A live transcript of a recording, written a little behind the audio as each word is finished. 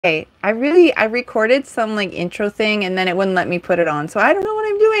Okay, I recorded some like intro thing and then it wouldn't let me put it on. So I don't know what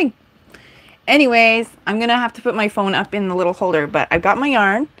I'm doing. Anyways, I'm gonna have to put my phone up in the little holder, but I've got my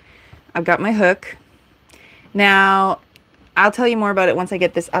yarn. I've got my hook. Now, I'll tell you more about it once I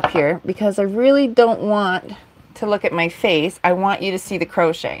get this up here because I really don't want to look at my face. I want you to see the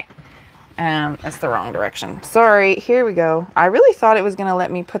crochet. That's the wrong direction. Sorry, here we go. I really thought it was gonna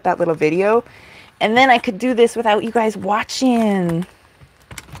let me put that little video and then I could do this without you guys watching.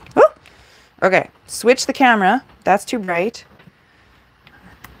 Okay, switch the camera. That's too bright.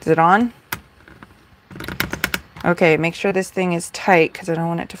 Is it on? Okay, make sure this thing is tight because I don't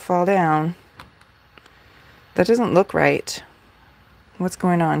want it to fall down. That doesn't look right. What's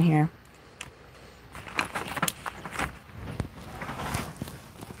going on here?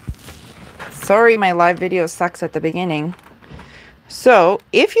 Sorry, my live video sucks at the beginning. So,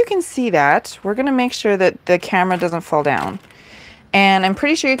 if you can see that, we're going to make sure that the camera doesn't fall down. And I'm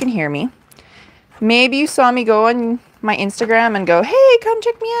pretty sure you can hear me. Maybe you saw me go on my Instagram and go, hey, come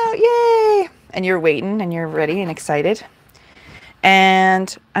check me out, yay! And you're waiting and you're ready and excited.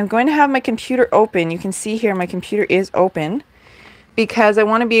 And I'm going to have my computer open. You can see here my computer is open because I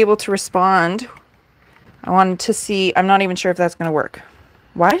want to be able to respond. I wanted to see, I'm not even sure if that's going to work.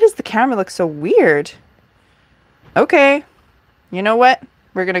 Why does the camera look so weird? Okay, you know what?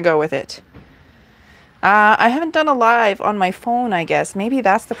 We're going to go with it. I haven't done a live on my phone, I guess. Maybe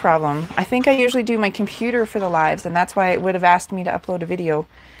that's the problem. I think I usually do my computer for the lives, and that's why it would have asked me to upload a video.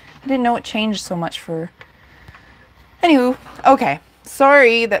 I didn't know it changed so much for... Anywho, okay.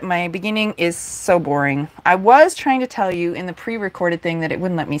 Sorry that my beginning is so boring. I was trying to tell you in the pre-recorded thing that it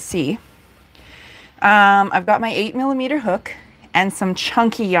wouldn't let me see. I've got my 8mm hook and some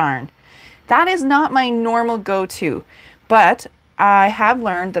chunky yarn. That is not my normal go-to, but I have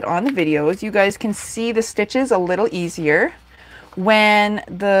learned that on the videos, you guys can see the stitches a little easier when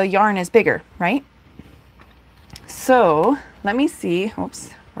the yarn is bigger, right? So let me see.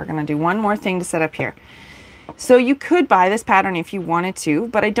 Oops, we're going to do one more thing to set up here. So you could buy this pattern if you wanted to,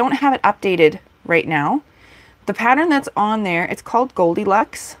 but I don't have it updated right now. The pattern that's on there, it's called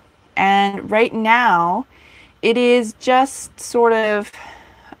GoldieLux. And right now it is just sort of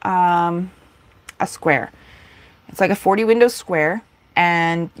a square. It's like a 40 window square,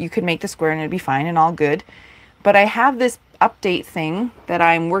 and you could make the square and it'd be fine and all good. But I have this update thing that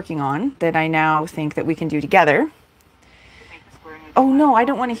I'm working on that I now think that we can do together. Oh no, I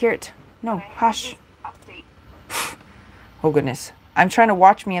don't want to hear it. No, hush. Oh goodness. I'm trying to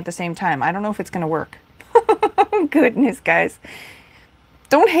watch me at the same time. I don't know if it's going to work. Goodness, guys.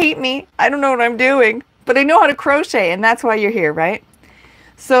 Don't hate me. I don't know what I'm doing, but I know how to crochet, and that's why you're here, right?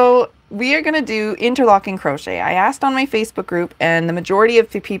 So we are going to do interlocking crochet. I asked on my Facebook group and the majority of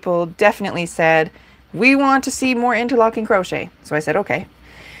the people definitely said, we want to see more interlocking crochet. So I said, okay.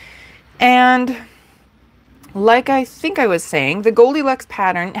 And like I think I was saying, the GoldieLux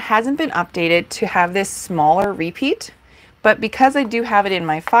pattern hasn't been updated to have this smaller repeat, but because I do have it in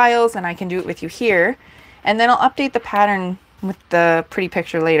my files and I can do it with you here, and then I'll update the pattern with the pretty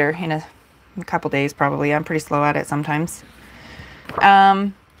picture later in a couple days probably. I'm pretty slow at it sometimes.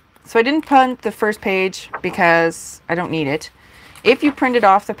 So I didn't print the first page because I don't need it. If you printed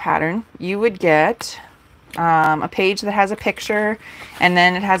off the pattern, you would get a page that has a picture and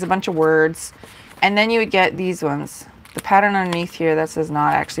then it has a bunch of words. And then you would get these ones. The pattern underneath here, this is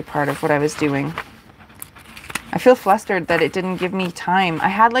not actually part of what I was doing. I feel flustered that it didn't give me time. I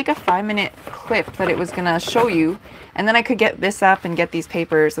had like a 5-minute clip that it was gonna show you, and then I could get this up and get these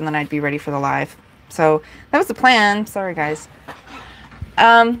papers and then I'd be ready for the live. So that was the plan. Sorry guys.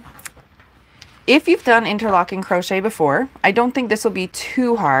 If you've done interlocking crochet before, I don't think this will be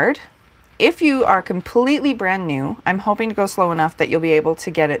too hard. If you are completely brand new, I'm hoping to go slow enough that you'll be able to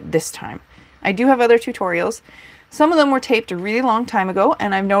get it this time. I do have other tutorials. Some of them were taped a really long time ago,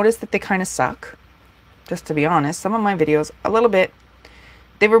 and I've noticed that they kind of suck. Just to be honest, some of my videos, a little bit,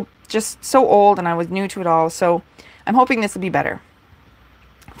 they were just so old and I was new to it all, so I'm hoping this will be better.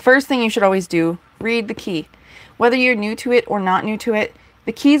 First thing you should always do, read the key. Whether you're new to it or not new to it,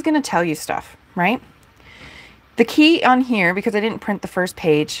 the key is going to tell you stuff, right? The key on here, because I didn't print the first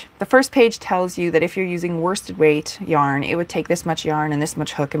page tells you that if you're using worsted weight yarn, it would take this much yarn and this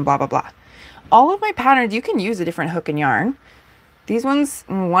much hook and blah, blah, blah. All of my patterns, you can use a different hook and yarn. These ones,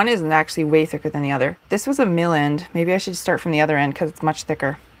 one isn't actually way thicker than the other. This was a mill end. Maybe I should start from the other end because it's much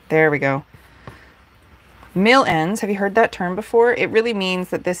thicker. There we go. Mill ends, have you heard that term before? It really means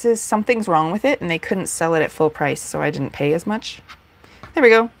that this is, something's wrong with it and they couldn't sell it at full price, so I didn't pay as much. There we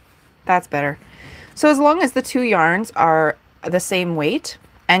go. That's better. So as long as the two yarns are the same weight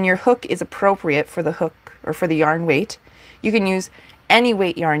and your hook is appropriate for the hook or for the yarn weight, you can use any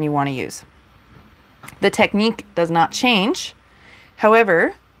weight yarn you want to use. The technique does not change.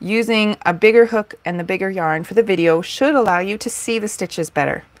 However, using a bigger hook and the bigger yarn for the video should allow you to see the stitches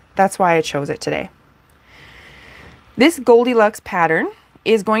better. That's why I chose it today. This GoldieLux pattern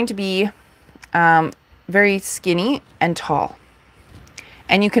is going to be very skinny and tall.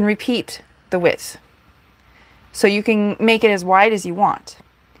 And you can repeat the width. So you can make it as wide as you want.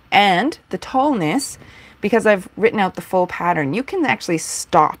 And the tallness, because I've written out the full pattern, you can actually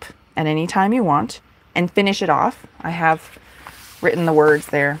stop at any time you want and finish it off. I have written the words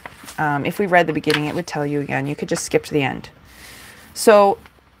there. If we read the beginning, it would tell you again. You could just skip to the end. So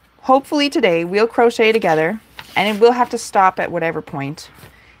hopefully today we'll crochet together, and we'll have to stop at whatever point.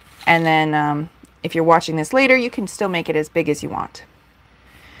 And then if you're watching this later, you can still make it as big as you want.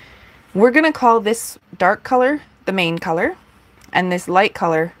 We're going to call this dark color the main color, and this light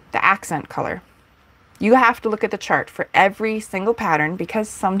color the accent color. You have to look at the chart for every single pattern because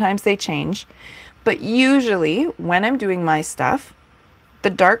sometimes they change. But usually when I'm doing my stuff, the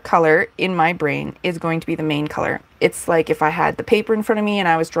dark color in my brain is going to be the main color. It's like if I had the paper in front of me and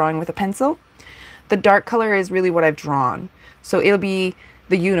I was drawing with a pencil, the dark color is really what I've drawn. So it'll be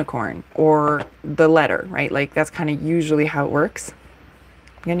the unicorn or the letter, right? Like that's kind of usually how it works.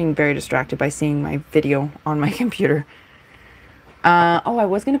 I'm getting very distracted by seeing my video on my computer. Oh, I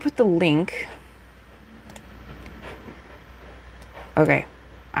was going to put the link. Okay.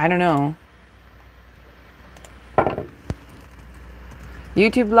 I don't know.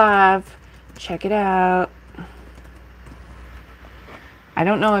 YouTube Live. Check it out. I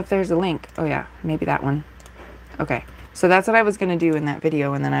don't know if there's a link. Oh yeah, maybe that one. Okay. So that's what I was going to do in that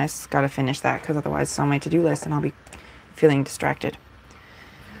video, and then I just got to finish that because otherwise it's on my to-do list and I'll be feeling distracted.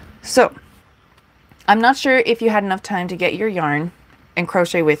 So, I'm not sure if you had enough time to get your yarn and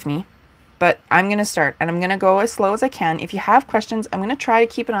crochet with me, but I'm going to start, and I'm going to go as slow as I can. If you have questions, I'm going to try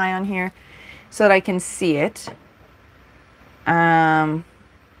to keep an eye on here so that I can see it.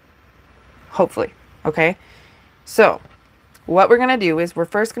 Hopefully. Okay. So, what we're going to do is we're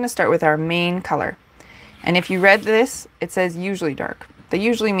first going to start with our main color. And if you read this, it says usually dark. That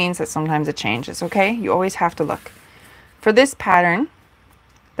usually means that sometimes it changes, okay? You always have to look. For this pattern,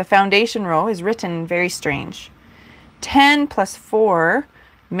 the foundation row is written very strange. 10 plus 4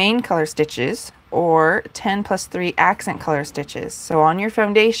 main color stitches or 10 plus 3 accent color stitches. So on your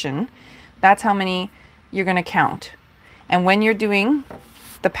foundation, that's how many you're going to count. And when you're doing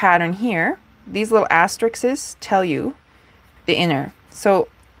the pattern here, these little asterisks tell you the inner. So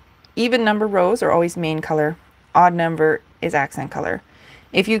even number rows are always main color. Odd number is accent color.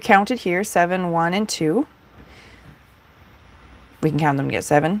 If you counted here 7, 1, and 2, we can count them to get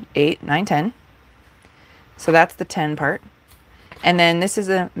 7, 8, 9, 10. So that's the 10 part. And then this is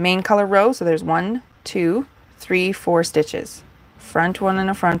a main color row. So there's 1, 2, 3, 4 stitches. Front one and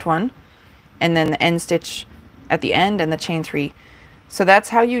a front one. And then the end stitch at the end and the chain 3. So that's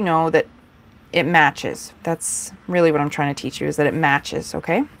how you know that it matches. That's really what I'm trying to teach you, is that it matches,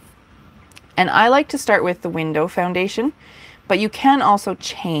 okay? And I like to start with the window foundation, but you can also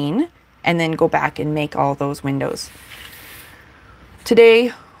chain and then go back and make all those windows.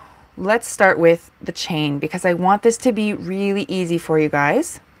 Today, let's start with the chain because I want this to be really easy for you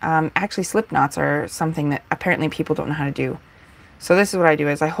guys. Actually, slip knots are something that apparently people don't know how to do. So this is what I do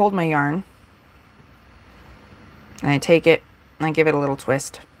is I hold my yarn and I take it and I give it a little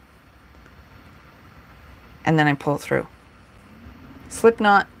twist. And then I pull through. Slip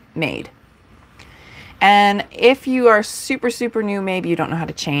knot made. And if you are super new, maybe you don't know how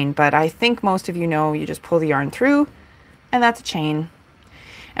to chain, but I think most of you know, you just pull the yarn through and that's a chain.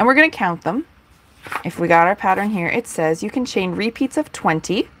 And we're going to count them. If we got our pattern here, it says you can chain repeats of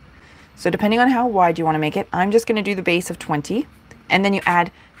 20. So depending on how wide you want to make it, I'm just going to do the base of 20 and then you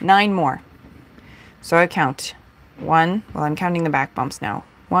add 9 more. So I count 1, well, I'm counting the back bumps now.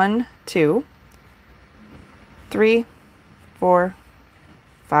 1, 2, 3, 4,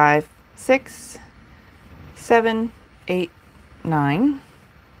 5, 6, 7, 8, 9,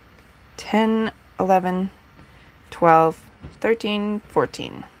 10, 11, 12, 13,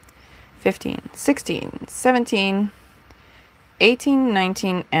 14, 15, 16, 17, 18,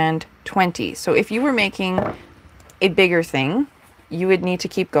 19, and 20. So if you were making a bigger thing, you would need to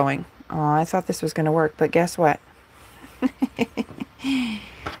keep going. Oh, I thought this was going to work, but guess what?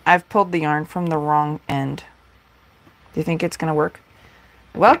 I've pulled the yarn from the wrong end. Do you think it's going to work?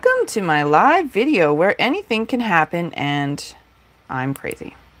 Welcome to my live video where anything can happen and I'm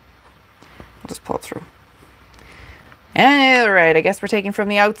crazy. I'll just pull it through. Alright, I guess we're taking from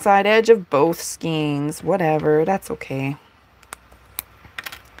the outside edge of both skeins. Whatever, that's okay.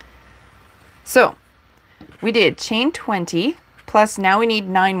 So, we did chain 20 plus now we need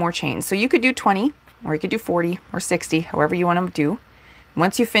 9 more chains. So you could do 20, or you could do 40 or 60, however you want to do.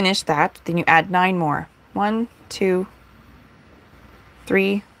 Once you finish that, then you add 9 more. 1, 2,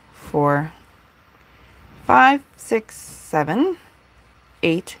 3, 4, 5, 6, 7,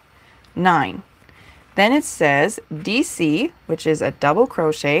 8, 9. Then it says DC, which is a double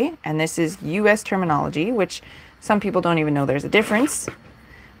crochet, and this is US terminology, which some people don't even know there's a difference.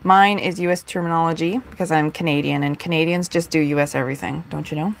 Mine is US terminology because I'm Canadian, and Canadians just do US everything,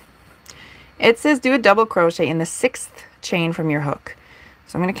 don't you know? It says do a double crochet in the 6th chain from your hook.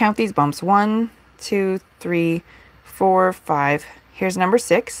 So I'm going to count these bumps. 1, 2, 3, 4, 5. Here's number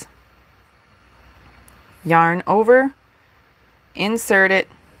 6. Yarn over, insert it,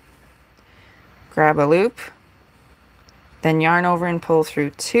 grab a loop, then yarn over and pull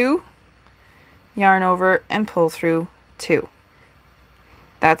through 2, yarn over and pull through 2.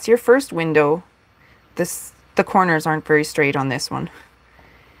 That's your first window. The corners aren't very straight on this one.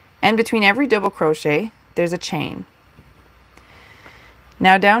 And between every double crochet, there's a chain.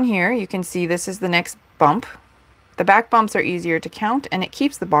 Now down here, you can see this is the next bump. The back bumps are easier to count, and it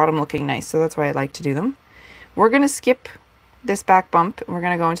keeps the bottom looking nice, so that's why I like to do them. We're going to skip this back bump, and we're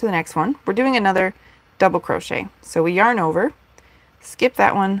going to go into the next one. We're doing another double crochet. So we yarn over, skip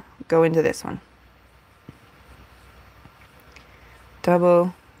that one, go into this one.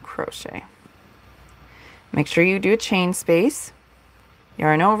 Double crochet. Make sure you do a chain space,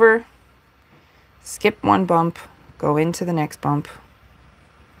 yarn over, skip one bump, go into the next bump.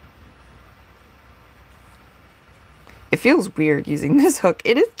 It feels weird using this hook.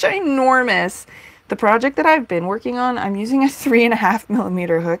 It is ginormous. The project that I've been working on, I'm using a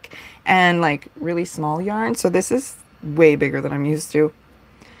 3.5mm hook and like really small yarn. So this is way bigger than I'm used to.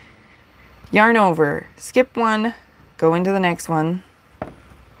 Yarn over, skip one, go into the next one.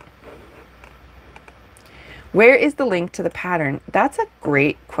 Where is the link to the pattern? That's a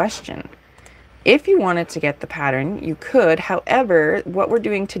great question. If you wanted to get the pattern, you could. However, what we're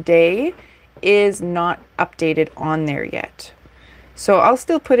doing today is not updated on there yet. So I'll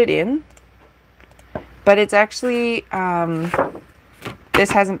still put it in, but it's actually,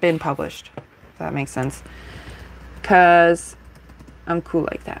 this hasn't been published, if that makes sense, because I'm cool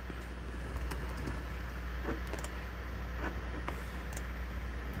like that.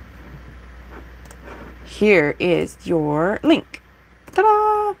 Here is your link.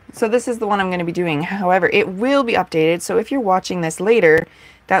 Ta-da! So this is the one I'm going to be doing. However, it will be updated. So if you're watching this later,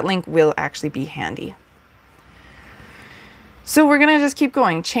 that link will actually be handy. So we're going to just keep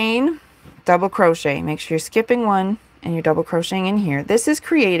going. Chain, double crochet. Make sure you're skipping one and you're double crocheting in here. This is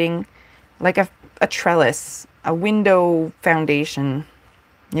creating like a trellis, a window foundation.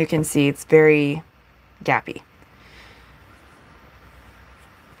 You can see it's very gappy.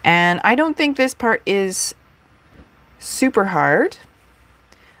 And I don't think this part is super hard.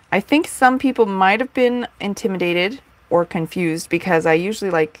 I think some people might have been intimidated or confused because I usually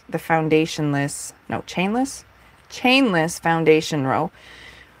like the chainless foundation row,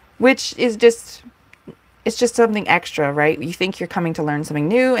 which is just, it's just something extra, right? You think you're coming to learn something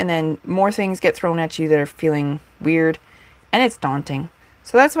new and then more things get thrown at you that are feeling weird and it's daunting.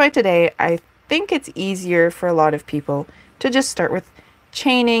 So that's why today I think it's easier for a lot of people to just start with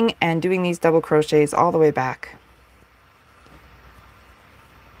chaining and doing these double crochets all the way back.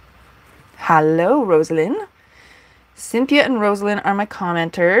 Hello, Rosalind. Cynthia and Rosalind are my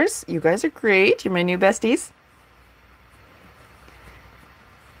commenters. You guys are great. You're my new besties.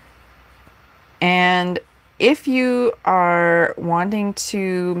 And if you are wanting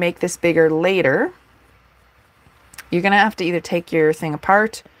to make this bigger later, you're going to have to either take your thing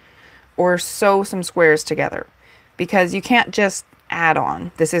apart or sew some squares together, because you can't just add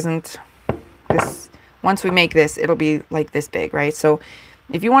on. This isn't this. Once we make this, it'll be like this big, right? So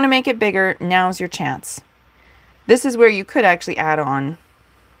if you want to make it bigger, now's your chance. This is where you could actually add on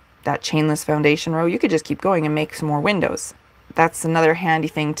that chainless foundation row. You could just keep going and make some more windows. That's another handy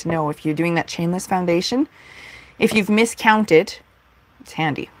thing to know if you're doing that chainless foundation. If you've miscounted, it's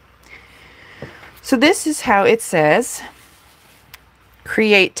handy. So this is how it says,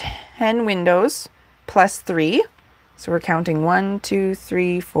 create 10 windows plus 3. So we're counting 1, 2,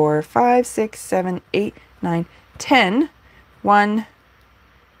 3, 4, 5, 6, 7, 8, 9, 10. 1,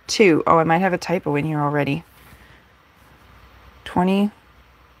 2. Oh, I might have a typo in here already. 20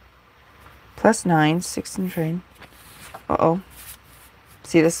 plus 9, 16. Uh-oh.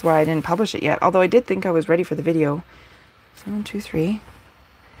 See, this is why I didn't publish it yet. Although I did think I was ready for the video. 1, 2, 3.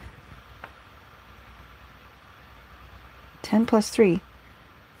 10 plus 3.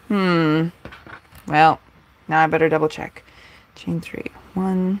 Well, now I better double check. Chain 3.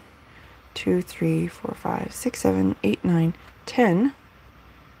 1, 2, 3, 4, 5, 6, 7, 8, 9, 10,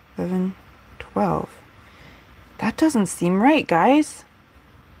 11, 12. That doesn't seem right, guys.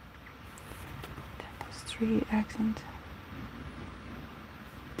 10 plus 3 accent.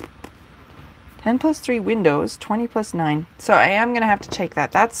 10 plus 3 windows, 20 plus 9. So I am going to have to check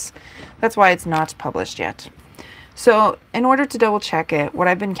that. That's why it's not published yet. So in order to double check it, what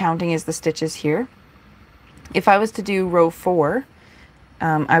I've been counting is the stitches here. If I was to do row 4,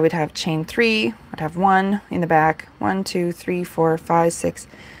 I would have chain 3, I'd have 1 in the back, 1, 2, 3, 4, 5, 6,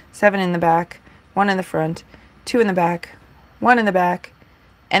 7 in the back, 1 in the front, 2 in the back, 1 in the back,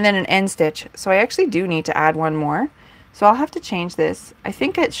 and then an end stitch. So I actually do need to add one more. So I'll have to change this. I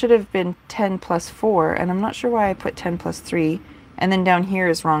think it should have been 10 plus 4, and I'm not sure why I put 10 plus 3, and then down here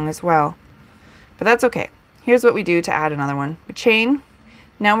is wrong as well. But that's okay. Here's what we do to add another one. We chain.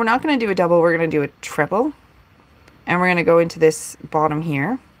 Now we're not going to do a double, we're going to do a triple. And we're going to go into this bottom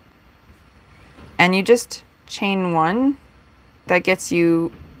here. And you just chain 1. That gets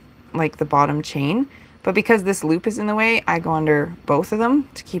you like the bottom chain. But because this loop is in the way, I go under both of them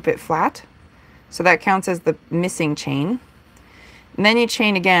to keep it flat. So that counts as the missing chain. And then you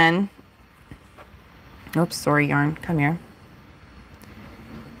chain again. Oops, sorry, yarn. Come here.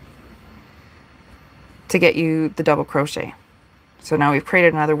 To get you the double crochet. So now we've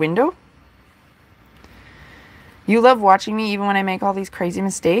created another window. You love watching me even when I make all these crazy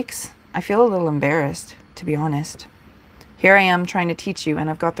mistakes. I feel a little embarrassed, to be honest. Here I am trying to teach you and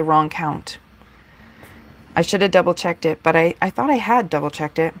I've got the wrong count. I should have double checked it, but I thought I had double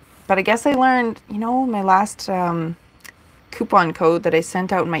checked it. But I guess I learned, you know, my last coupon code that I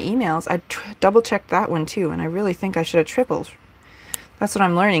sent out in my emails, I double checked that one too, and I really think I should have tripled. That's what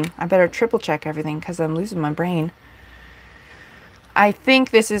I'm learning. I better triple check everything because I'm losing my brain. I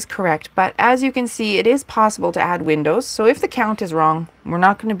think this is correct, but as you can see, it is possible to add windows. So if the count is wrong, we're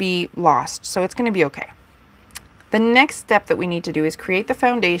not going to be lost. So it's going to be okay. The next step that we need to do is create the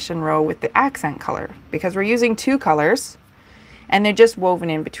foundation row with the accent color, because we're using 2 colors and they're just woven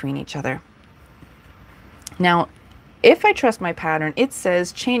in between each other. Now, if I trust my pattern, it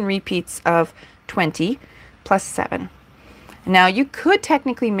says chain repeats of 20 plus 7. Now you could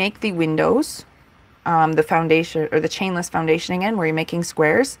technically make the windows the foundation or the chainless foundation again, where you're making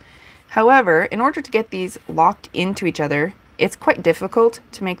squares. However, in order to get these locked into each other, it's quite difficult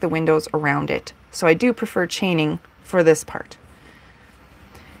to make the windows around it. So I do prefer chaining for this part.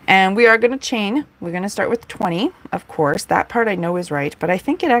 And we are going to chain. We're going to start with 20, of course. That part I know is right, but I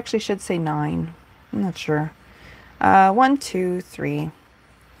think it actually should say 9. I'm not sure. 1, 2, 3,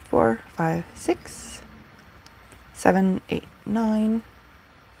 4, 5, 6, 7, 8, 9,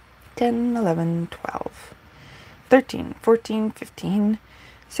 10, 11, 12, 13, 14, 15,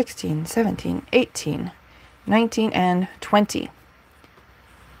 16, 17, 18, 19, and 20.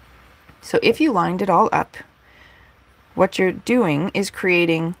 So if you lined it all up, what you're doing is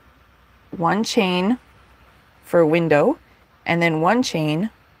creating 1 chain for a window and then 1 chain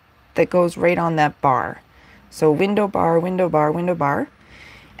that goes right on that bar. So window bar, window bar, window bar.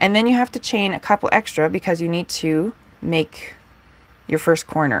 And then you have to chain a couple extra because you need to make your first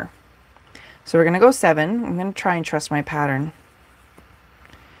corner. So we're going to go 7. I'm going to try and trust my pattern.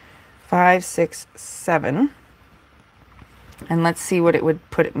 5, 6, 7. And let's see what it would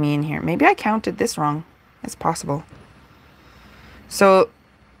put me in here. Maybe I counted this wrong. It's possible. So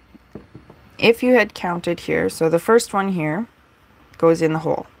if you had counted here, so the first one here goes in the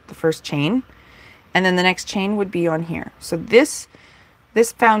hole, the first chain, and then the next chain would be on here. So this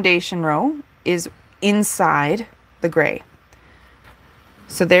foundation row is inside the gray.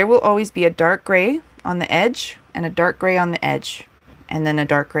 So there will always be a dark gray on the edge and a dark gray on the edge, and then a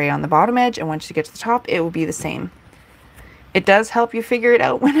dark gray on the bottom edge, and once you get to the top, it will be the same. It does help you figure it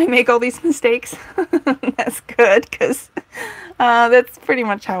out when I make all these mistakes. That's good, because that's pretty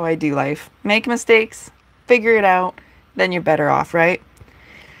much how I do life. Make mistakes, figure it out, then you're better off, right?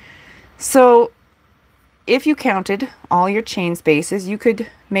 So if you counted all your chain spaces, you could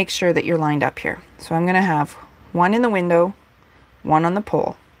make sure that you're lined up here. So I'm going to have 1 in the window, 1 on the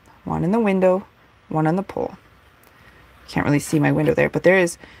pole, 1 in the window, 1 on the pole. Can't really see my window there, but there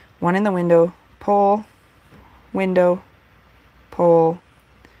is 1 in the window, pole, window, pole,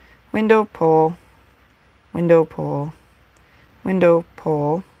 window, pole, window, pole, window,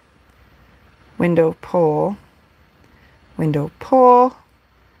 pole, window, pole, window, pole,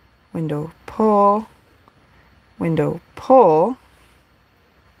 window, pole, window, pole,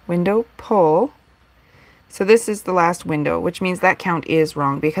 window, pole. So this is the last window, which means that count is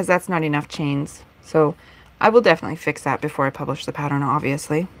wrong because that's not enough chains. So I will definitely fix that before I publish the pattern,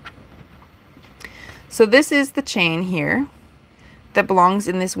 obviously. So this is the chain here that belongs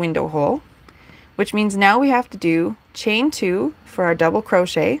in this window hole, which means now we have to do chain 2 for our double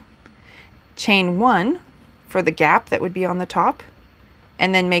crochet, chain 1 for the gap that would be on the top,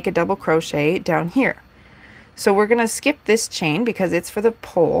 and then make a double crochet down here. So we're going to skip this chain because it's for the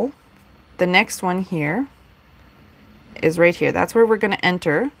pole. The next one here is right here. That's where we're going to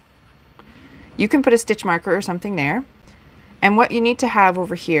enter. You can put a stitch marker or something there. And what you need to have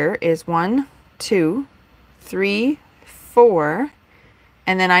over here is 1, 2, 3, 4,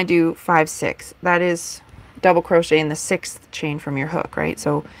 and then I do 5, 6. That is double crochet in the 6th chain from your hook, right?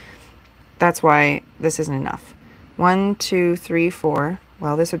 So that's why this isn't enough. 1, 2, 3, 4.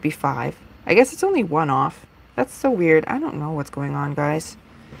 Well, this would be 5. I guess it's only 1 off. That's so weird. I don't know what's going on, guys.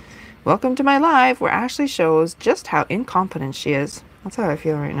 Welcome to my live where Ashley shows just how incompetent she is. That's how I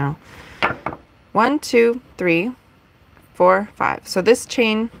feel right now. 1, 2, 3, 4, 5. So this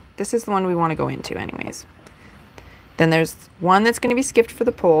chain, this is the one we want to go into anyways. Then there's one that's going to be skipped for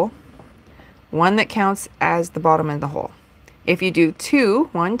the pole, one that counts as the bottom of the hole. If you do 2,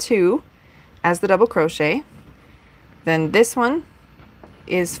 1, 2 as the double crochet, then this one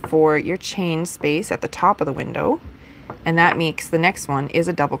is for your chain space at the top of the window, and that makes the next one is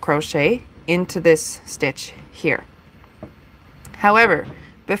a double crochet into this stitch here. However,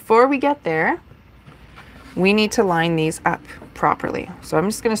 before we get there, we need to line these up properly. So I'm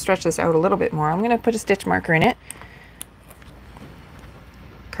just going to stretch this out a little bit more. I'm going to put a stitch marker in it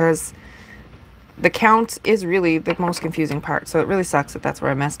because the count is really the most confusing part. So it really sucks that that's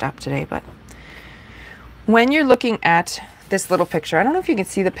where I messed up today. But when you're looking at this little picture, I don't know if you can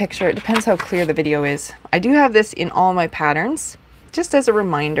see the picture. It depends how clear the video is. I do have this in all my patterns just as a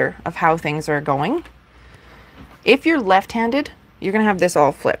reminder of how things are going. If you're left-handed, you're going to have this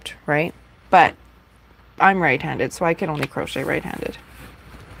all flipped, right? But I'm right-handed, so I can only crochet right-handed.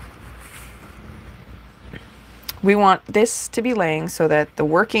 We want this to be laying so that the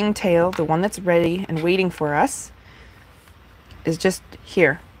working tail, the one that's ready and waiting for us, is just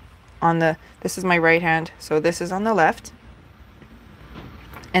here on the, this is my right hand, so this is on the left.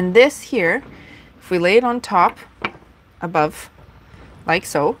 And this here, if we lay it on top, above, like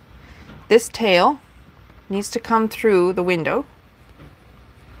so, this tail needs to come through the window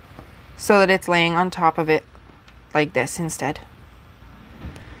so that it's laying on top of it like this instead.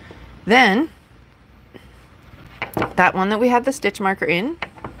 Then, that one that we had the stitch marker in,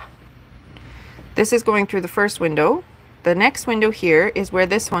 this is going through the first window. The next window here is where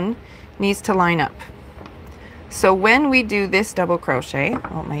this one needs to line up. So when we do this double crochet,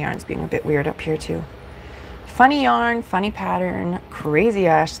 oh, my yarn's being a bit weird up here too. Funny yarn, funny pattern, crazy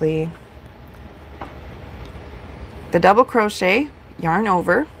Ashley. The double crochet, yarn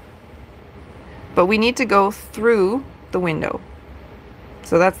over, but we need to go through the window.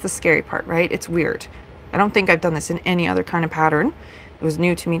 So that's the scary part, right? It's weird. I don't think I've done this in any other kind of pattern. It was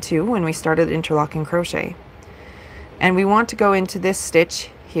new to me too when we started interlocking crochet. And we want to go into this stitch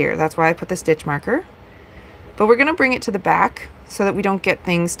here. That's why I put the stitch marker. But we're going to bring it to the back so that we don't get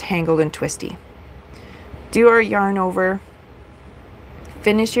things tangled and twisty. Do our yarn over,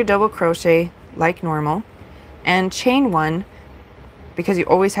 finish your double crochet like normal, and chain 1, because you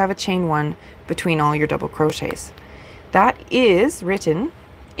always have a chain 1 between all your double crochets. That is written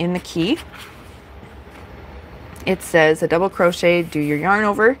in the key. It says a double crochet, do your yarn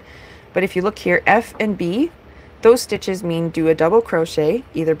over, but if you look here, F and B, those stitches mean do a double crochet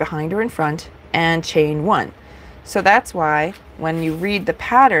either behind or in front and chain 1. So that's why when you read the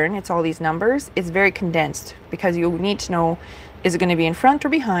pattern, it's all these numbers, it's very condensed because you need to know, is it going to be in front or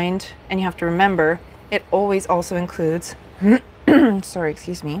behind? And you have to remember it always also includes sorry,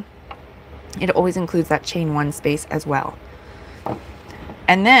 excuse me, it always includes that chain 1 space as well.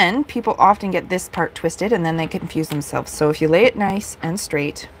 And then people often get this part twisted and then they confuse themselves. So if you lay it nice and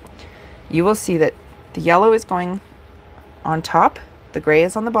straight, you will see that the yellow is going on top, the gray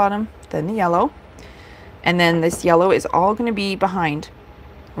is on the bottom, then the yellow, and then this yellow is all going to be behind.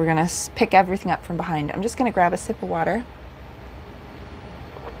 We're going to pick everything up from behind. I'm just going to grab a sip of water.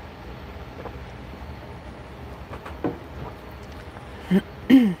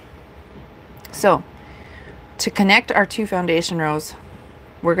 So to connect our 2 foundation rows,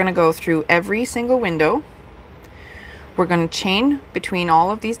 we're going to go through every single window. We're going to chain between all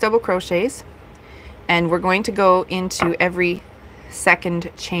of these double crochets, and we're going to go into every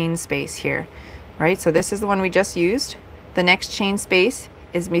second chain space here, right? So this is the one we just used. The next chain space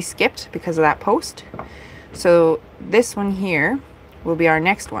is we skipped because of that post. So this one here will be our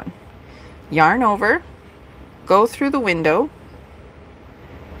next one. Yarn over, go through the window,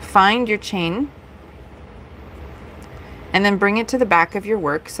 find your chain, and then bring it to the back of your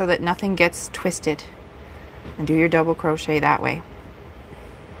work so that nothing gets twisted, and do your double crochet that way.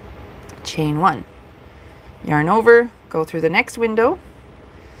 Chain 1. yarn over, go through the next window.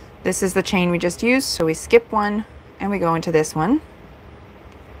 This is the chain we just used, so we skip one and we go into this one.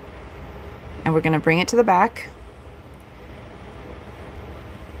 And we're going to bring it to the back.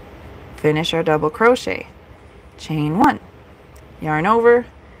 Finish our double crochet. Chain one, yarn over,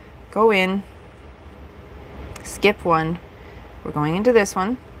 go in, skip one. We're going into this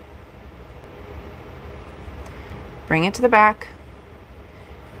one. Bring it to the back.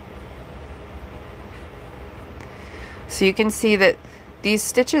 So you can see that these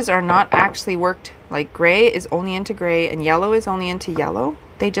stitches are not actually worked, like gray is only into gray and yellow is only into yellow.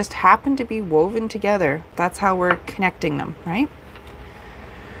 They just happen to be woven together. That's how we're connecting them, right?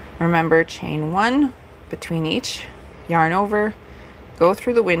 Remember, chain one between each, yarn over, go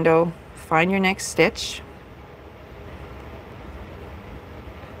through the window, find your next stitch,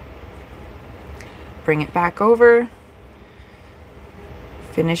 bring it back over,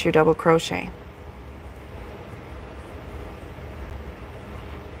 finish your double crochet.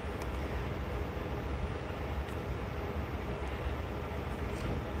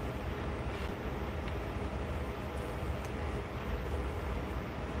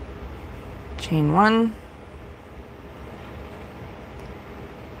 Chain one,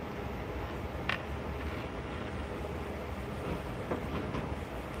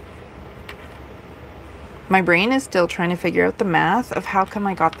 my brain is still trying to figure out the math of how come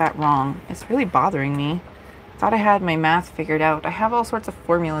I got that wrong. It's really bothering me. Thought I had my math figured out. I have all sorts of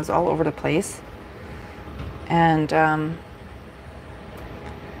formulas all over the place, and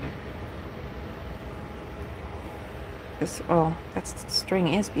oh, that string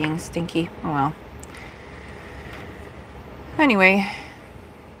is being stinky. Oh well. Anyway,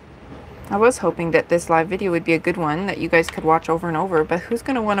 I was hoping that this live video would be a good one that you guys could watch over and over, but who's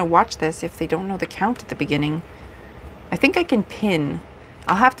going to want to watch this if they don't know the count at the beginning? I think I can pin.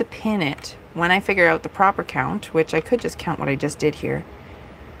 I'll have to pin it when I figure out the proper count, which I could just count what I just did here.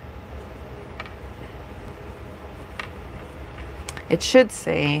 It should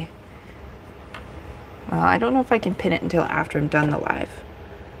say, well, I don't know if I can pin it until after I'm done the live.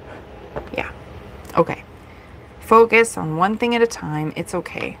 Yeah. Okay. Focus on one thing at a time. It's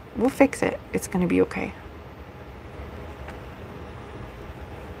okay. We'll fix it. It's going to be okay.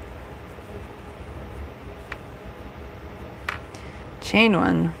 Chain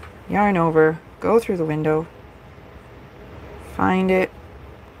one, yarn over, go through the window, find it,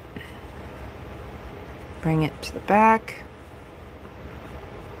 bring it to the back,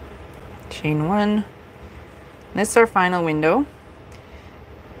 chain one. This is our final window.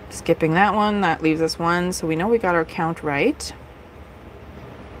 Skipping that one, that leaves us one, so we know we got our count right.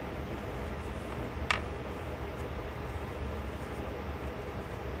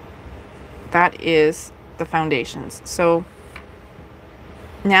 That is the foundations. So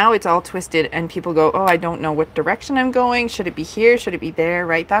now it's all twisted and people go, oh, I don't know what direction I'm going. Should it be here? Should it be there?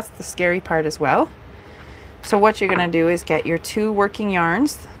 Right? That's the scary part as well. So what you're going to do is get your two working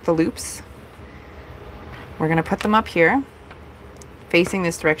yarns, the loops. We're going to put them up here, facing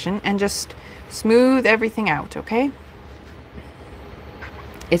this direction, and just smooth everything out, okay?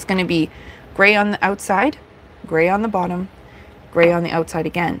 It's going to be gray on the outside, gray on the bottom, gray on the outside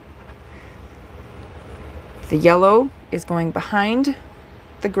again. The yellow is going behind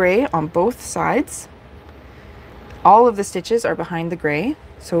the gray on both sides. All of the stitches are behind the gray.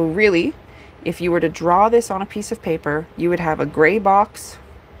 So really, if you were to draw this on a piece of paper, you would have a gray box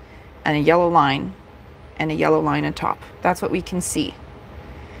and a yellow line and a yellow line on top. That's what we can see.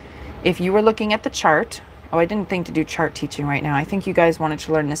 If you were looking at the chart, oh, I didn't think to do chart teaching right now. I think you guys wanted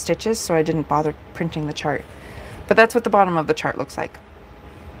to learn the stitches, so I didn't bother printing the chart. But that's what the bottom of the chart looks like.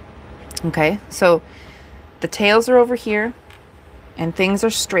 Okay, so the tails are over here and things are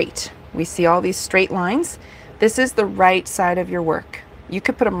straight. We see all these straight lines. This is the right side of your work. You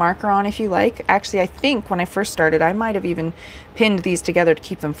could put a marker on if you like. Actually, I think when I first started, I might have even pinned these together to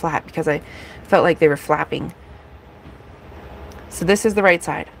keep them flat because I felt like they were flapping. So this is the right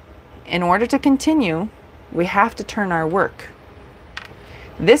side. In order to continue, we have to turn our work.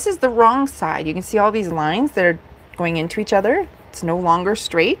 This is the wrong side. You can see all these lines that are going into each other. It's no longer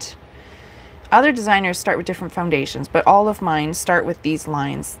straight. Other designers start with different foundations, but all of mine start with these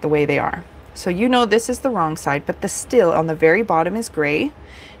lines the way they are. So you know this is the wrong side, but the still on the very bottom is gray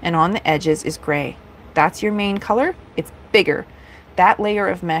and on the edges is gray. That's your main color. It's bigger. That layer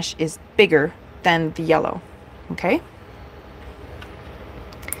of mesh is bigger than the yellow. Okay?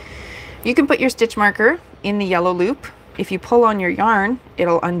 You can put your stitch marker in the yellow loop. If you pull on your yarn,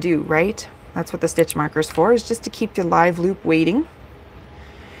 it'll undo, right? That's what the stitch marker is for, is just to keep the live loop waiting.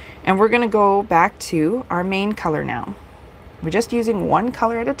 And we're going to go back to our main color now. We're just using one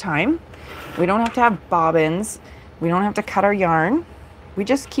color at a time. We don't have to have bobbins. We don't have to cut our yarn. We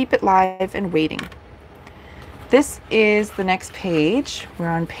just keep it live and waiting. This is the next page. We're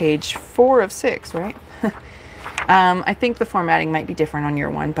on page 4 of 6, right? I think the formatting might be different on your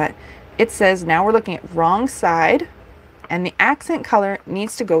one, but it says now we're looking at wrong side, and the accent color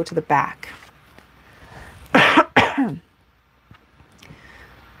needs to go to the back.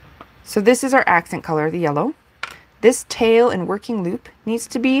 So this is our accent color, the yellow. This tail and working loop needs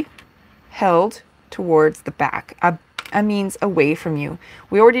to be held towards the back. Means away from you.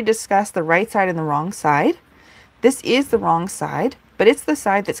 We already discussed the right side and the wrong side. This is the wrong side, but it's the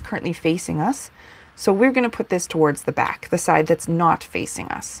side that's currently facing us. So we're going to put this towards the back, the side that's not facing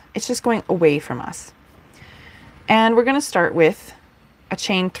us. It's just going away from us. And we're going to start with a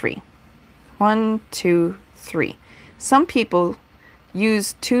chain 3. 1, 2, 3. Some people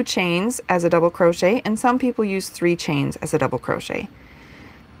use 2 chains as a double crochet, and some people use 3 chains as a double crochet.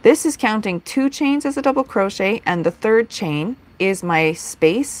 This is counting 2 chains as a double crochet, and the 3rd chain is my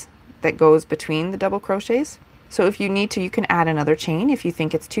space that goes between the double crochets. So if you need to, you can add another chain if you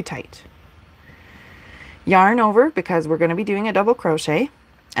think it's too tight. Yarn over, because we're going to be doing a double crochet,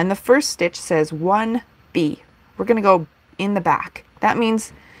 and the first stitch says 1B. We're going to go in the back. That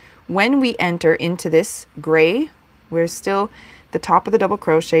means when we enter into this gray, we're still the top of the double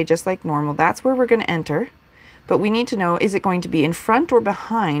crochet just like normal. That's where we're going to enter. But we need to know, is it going to be in front or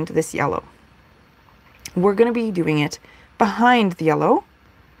behind this yellow? We're going to be doing it behind the yellow.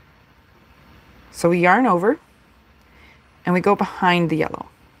 So we yarn over and we go behind the yellow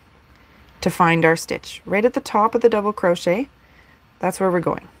to find our stitch. Right at the top of the double crochet, that's where we're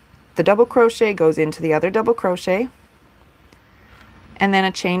going. The double crochet goes into the other double crochet and then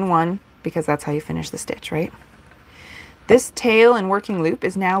a chain 1, because that's how you finish the stitch, right? This tail and working loop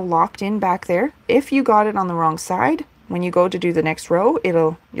is now locked in back there. If you got it on the wrong side, when you go to do the next row,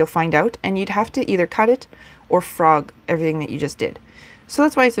 you'll find out, and you'd have to either cut it or frog everything that you just did. So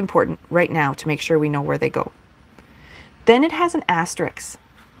that's why it's important right now to make sure we know where they go. Then it has an asterisk.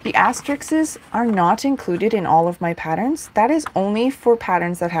 The asterisks are not included in all of my patterns. That is only for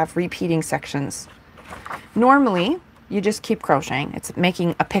patterns that have repeating sections. Normally, you just keep crocheting. It's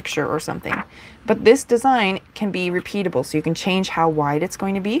making a picture or something. But this design can be repeatable, so you can change how wide it's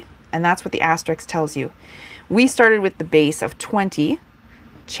going to be, and that's what the asterisk tells you. We started with the base of 20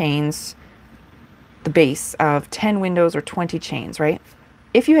 chains, the base of 10 windows or 20 chains, right?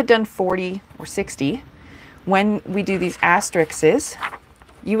 If you had done 40 or 60, when we do these asterisks,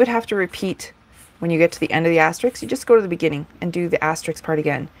 you would have to repeat. When you get to the end of the asterisk, you just go to the beginning and do the asterisk part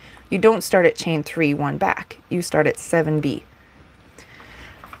again. You don't start at chain 3, 1 back. You start at 7B.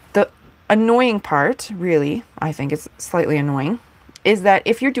 The annoying part, really, I think it's slightly annoying, is that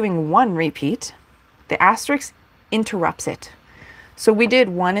if you're doing 1 repeat, the asterisk interrupts it. So we did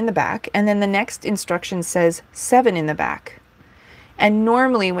 1 in the back, and then the next instruction says 7 in the back. And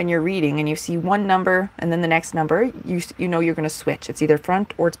normally when you're reading and you see one number and then the next number, you know you're going to switch. It's either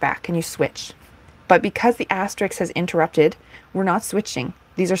front or it's back, and you switch. But because the asterisk has interrupted, we're not switching.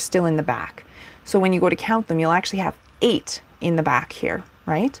 These are still in the back. So when you go to count them, you'll actually have 8 in the back here,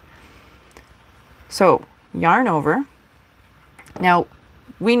 right? So yarn over. Now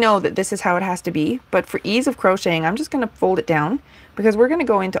we know that this is how it has to be, but for ease of crocheting, I'm just going to fold it down, because we're going to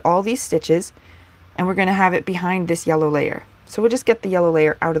go into all these stitches and we're going to have it behind this yellow layer. So we'll just get the yellow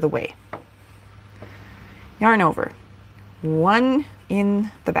layer out of the way. Yarn over. 1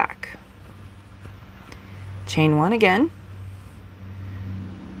 in the back. Chain 1 again.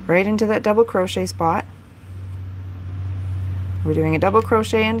 Right into that double crochet spot. We're doing a double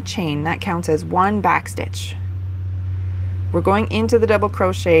crochet and a chain. That counts as 1 back stitch. We're going into the double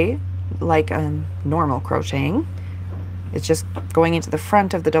crochet like normal crocheting. It's just going into the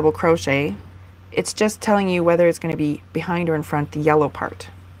front of the double crochet. It's just telling you whether it's going to be behind or in front, the yellow part.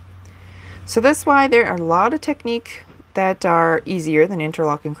 So that's why there are a lot of techniques that are easier than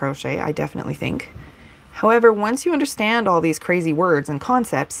interlocking crochet, I definitely think. However, once you understand all these crazy words and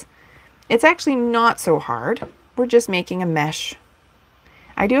concepts, it's actually not so hard. We're just making a mesh.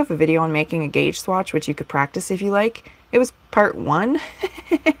 I do have a video on making a gauge swatch, which you could practice if you like. It was part 1,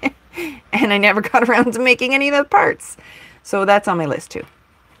 and I never got around to making any of the parts. So that's on my list too.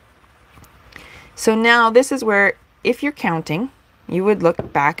 So now this is where, if you're counting, you would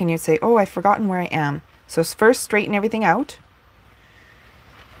look back and you'd say, oh, I've forgotten where I am. So first straighten everything out.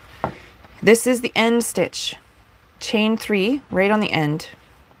 This is the end stitch. Chain 3 right on the end.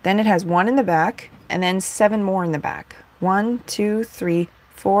 Then it has 1 in the back and then 7 more in the back. 1, 2, 3,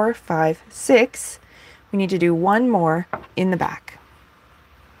 4, 5, 6. We need to do 1 more in the back.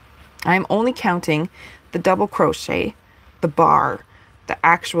 I'm only counting the double crochet, the bar, the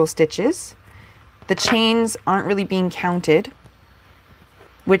actual stitches. The chains aren't really being counted,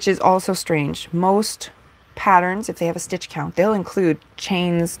 which is also strange. Most patterns, if they have a stitch count, they'll include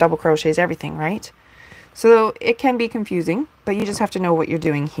chains, double crochets, everything, right? So it can be confusing, but you just have to know what you're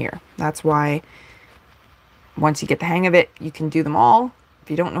doing here. That's why once you get the hang of it, you can do them all. If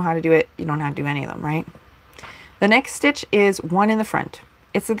you don't know how to do it, you don't have to do any of them, right? The next stitch is one in the front.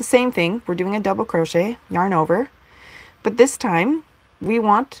 It's the same thing. We're doing a double crochet, yarn over, but this time we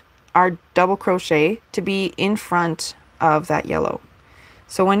want our double crochet to be in front of that yellow.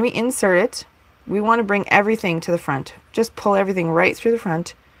 So when we insert it, we want to bring everything to the front. Just pull everything right through the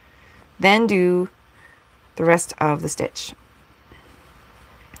front, then do the rest of the stitch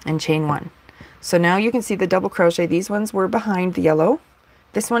and chain one. So now you can see the double crochet. These ones were behind the yellow.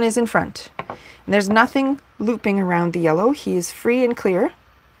 This one is in front. And there's nothing looping around the yellow. He is free and clear.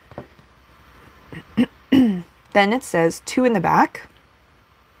 Then it says 2 in the back.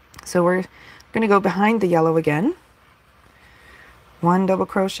 So we're going to go behind the yellow again. 1 double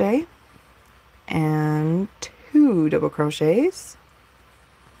crochet and 2 double crochets.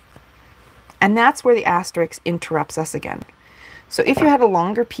 And that's where the asterisk interrupts us again. So if you had a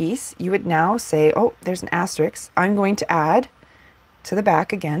longer piece, you would now say, oh, there's an asterisk. I'm going to add to the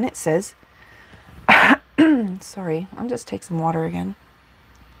back again. It says, sorry, I'll just take some water again.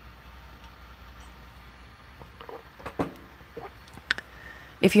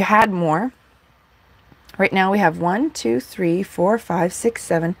 If you had more, right now we have 1, 2, 3, 4, 5, 6,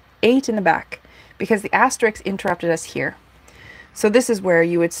 7, 8 in the back because the asterisk interrupted us here. So this is where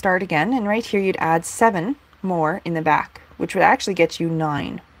you would start again, and right here you'd add 7 more in the back, which would actually get you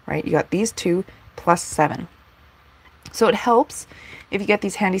 9, right? You got these 2 plus 7. So it helps if you get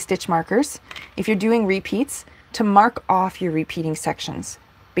these handy stitch markers, if you're doing repeats, to mark off your repeating sections,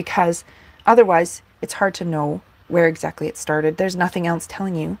 because otherwise it's hard to know where exactly it started. There's nothing else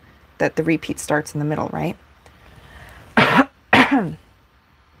telling you that the repeat starts in the middle, right?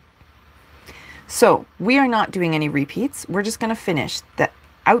 So we are not doing any repeats. We're just going to finish the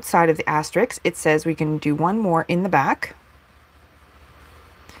outside of the asterisk. It says we can do 1 more in the back.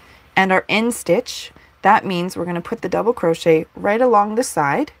 And our end stitch, that means we're going to put the double crochet right along the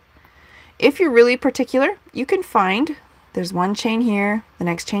side. If you're really particular, you can find, there's 1 chain here, the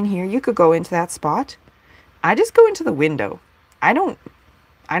next chain here. You could go into that spot. I just go into the window. I don't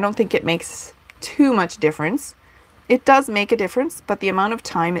think it makes too much difference. It does make a difference, but the amount of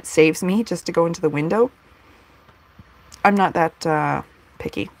time it saves me just to go into the window, I'm not that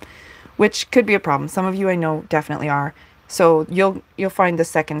picky, which could be a problem. Some of you I know definitely are. So you'll find the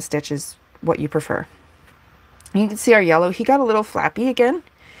second stitch is what you prefer. You can see our yellow. He got a little flappy again.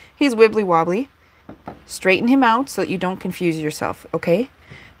 He's wibbly wobbly. Straighten him out so that you don't confuse yourself, okay?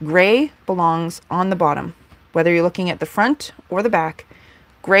 Gray belongs on the bottom. Whether you're looking at the front or the back,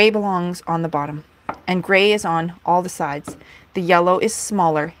 gray belongs on the bottom. And gray is on all the sides. The yellow is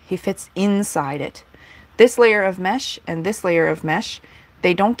smaller. He fits inside it. This layer of mesh and this layer of mesh,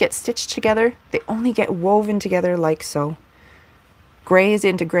 they don't get stitched together. They only get woven together like so. Gray is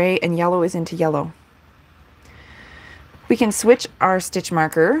into gray and yellow is into yellow. We can switch our stitch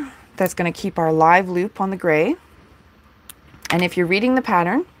marker. That's going to keep our live loop on the gray. And if you're reading the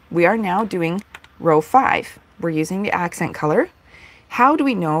pattern, we are now doing row 5. We're using the accent color. How do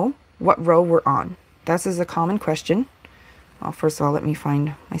we know what row we're on? This is a common question. Well, first of all, let me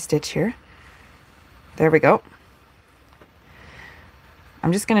find my stitch here. There we go.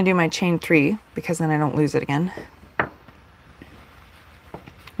 I'm just going to do my chain 3 because then I don't lose it again.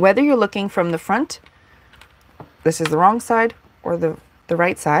 Whether you're looking from the front, this is the wrong side, or the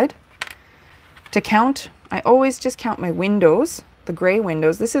right side, to count, I always just count my windows, the gray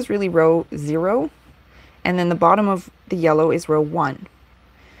windows. This is really row 0, and then the bottom of the yellow is row 1.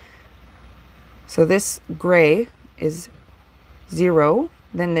 So this gray is 0,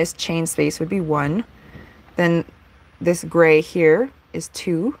 then this chain space would be 1, then this gray here is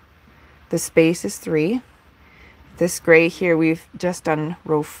 2, the space is 3, this gray here we've just done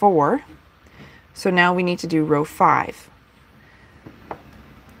row 4, so now we need to do row 5.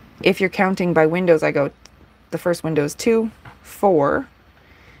 If you're counting by windows, I go, the first window is 2, 4.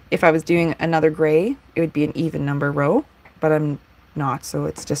 If I was doing another gray, it would be an even number row, but I'm not, so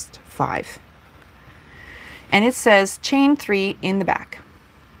it's just 5. And it says chain 3 in the back.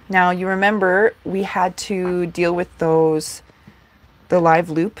 Now you remember we had to deal with those, the live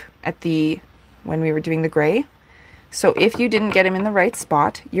loop at when we were doing the gray. So if you didn't get them in the right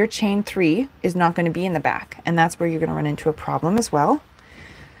spot, your chain 3 is not going to be in the back, and that's where you're going to run into a problem as well.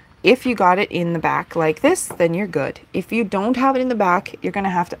 If you got it in the back like this, then you're good. If you don't have it in the back, you're going to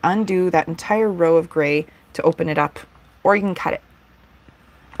have to undo that entire row of gray to open it up, or you can cut it.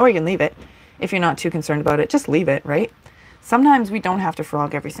 or you can leave it. If you're not too concerned about it, just leave it, right? Sometimes we don't have to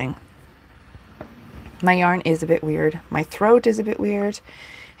frog everything. My yarn is a bit weird. My throat is a bit weird.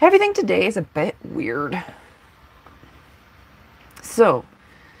 Everything today is a bit weird. So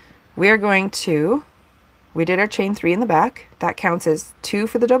we're going to, we did our chain 3 in the back. That counts as 2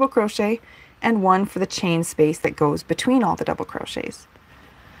 for the double crochet and 1 for the chain space that goes between all the double crochets.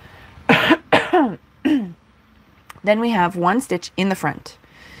 Then we have 1 stitch in the front.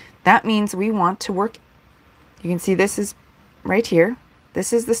 That means we want to work, you can see this is right here.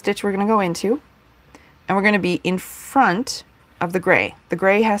 This is the stitch we're going to go into, and we're going to be in front of the gray. The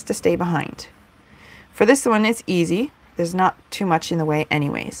gray has to stay behind. For this one, it's easy. There's not too much in the way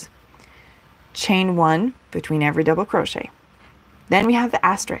anyways. Chain 1 between every double crochet. Then we have the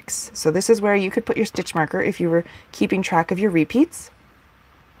asterisks. So this is where you could put your stitch marker if you were keeping track of your repeats.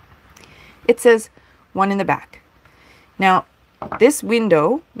 It says 1 in the back. Now, this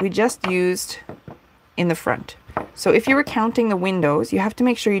window we just used in the front. So if you were counting the windows, you have to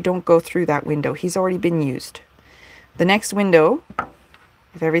make sure you don't go through that window. He's already been used. The next window,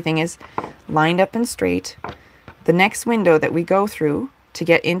 if everything is lined up and straight, the next window that we go through to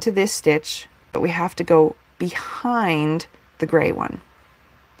get into this stitch, but we have to go behind the gray one.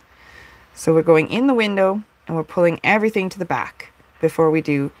 So we're going in the window and we're pulling everything to the back before we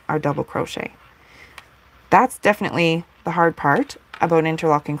do our double crochet. That's definitely the hard part about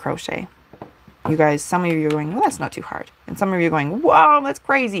interlocking crochet. You guys, some of you are going, well, that's not too hard. And some of you are going, wow, that's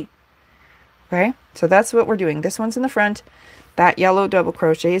crazy. Okay, so that's what we're doing. This one's in the front. That yellow double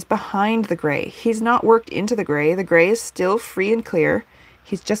crochet is behind the gray. He's not worked into the gray. The gray is still free and clear.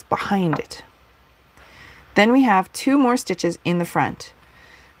 He's just behind it. Then we have 2 more stitches in the front.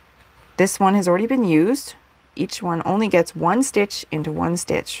 This one has already been used. Each one only gets 1 stitch into 1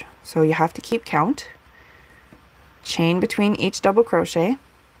 stitch. So you have to keep count. Chain between each double crochet.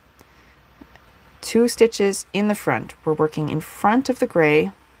 2 stitches in the front. We're working in front of the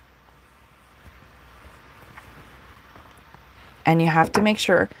gray. And you have to make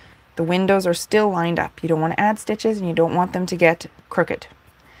sure the windows are still lined up. You don't want to add stitches and you don't want them to get crooked.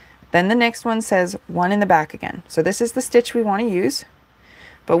 Then the next one says 1 in the back again. So this is the stitch we want to use,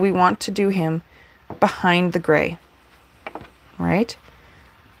 but we want to do him behind the gray, right?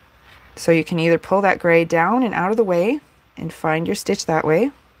 So you can either pull that gray down and out of the way and find your stitch that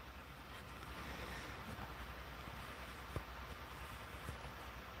way.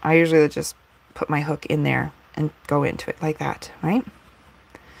 I usually just put my hook in there and go into it like that, right?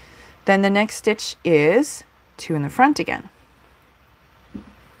 Then the next stitch is 2 in the front again.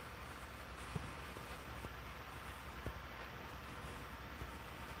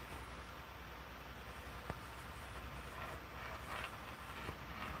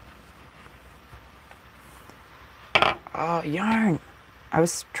 Oh, yarn. I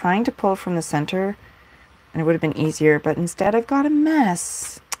was trying to pull from the center and it would have been easier, but instead I've got a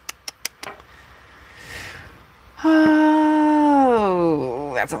mess.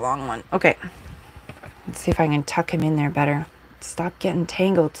 Oh, that's a long one. Okay. Let's see if I can tuck him in there better. Stop getting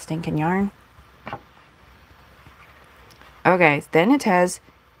tangled, stinking yarn. Okay, then it has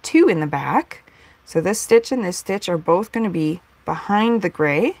 2 in the back. So this stitch and this stitch are both going to be behind the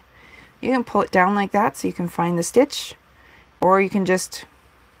gray. You can pull it down like that so you can find the stitch, or you can just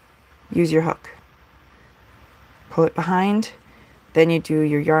use your hook. Pull it behind, then you do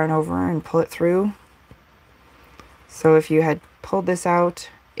your yarn over and pull it through. So if you had pulled this out,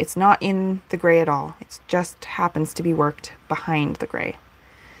 it's not in the gray at all. It just happens to be worked behind the gray.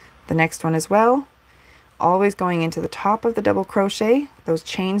 The next one as well, always going into the top of the double crochet. Those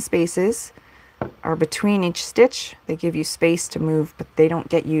chain spaces are between each stitch. They give you space to move, but they don't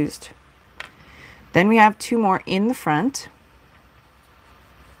get used. Then we have 2 more in the front.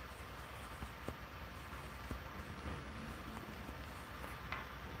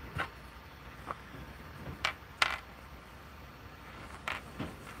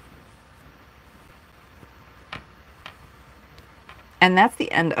 And that's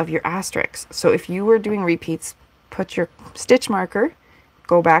the end of your asterisks. So if you were doing repeats, put your stitch marker,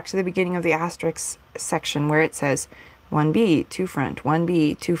 go back to the beginning of the asterisks section where it says 1B, 2 front,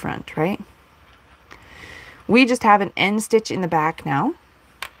 1B, 2 front, right? We just have an end stitch in the back now.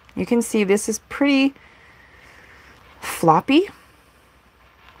 You can see this is pretty floppy.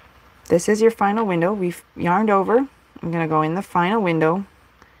 This is your final window. We've yarned over. I'm going to go in the final window,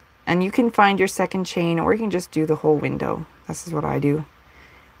 and you can find your second chain, or you can just do the whole window. This is what I do.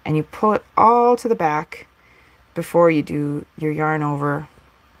 And you pull it all to the back before you do your yarn over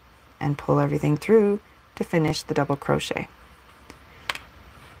and pull everything through to finish the double crochet.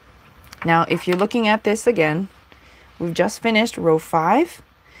 Now, if you're looking at this again, we've just finished row 5.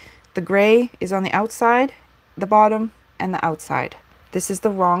 The gray is on the outside, the bottom, and the outside. This is the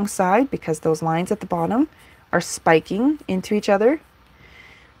wrong side because those lines at the bottom are spiking into each other.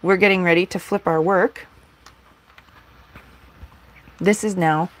 We're getting ready to flip our work. This is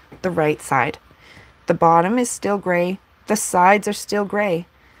now the right side. The bottom is still gray. The sides are still gray,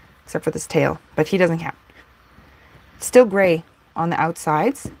 except for this tail, but he doesn't count. It's still gray on the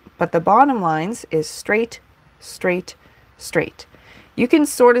outsides, but the bottom lines is straight, straight, straight. You can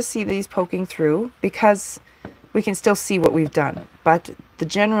sort of see these poking through because we can still see what we've done, but the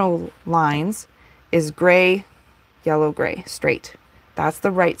general lines is gray, yellow, gray, straight. That's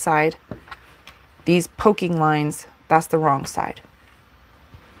the right side. These poking lines, that's the wrong side.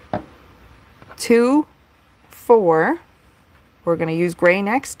 2, 4, we're going to use gray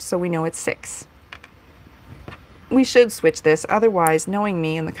next, so we know it's 6. We should switch this, otherwise, knowing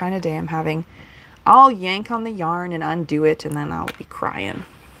me and the kind of day I'm having, I'll yank on the yarn and undo it, and then I'll be crying.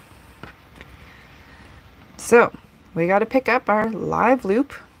 So, we got to pick up our live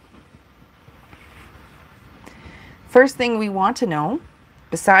loop. First thing we want to know,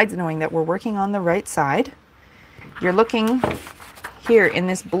 besides knowing that we're working on the right side, you're looking here in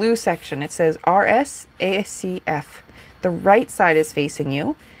this blue section. It says RS ACF. The right side is facing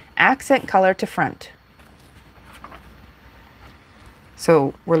you. Accent color to front.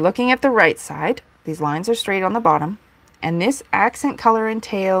 So we're looking at the right side. These lines are straight on the bottom. And this accent color and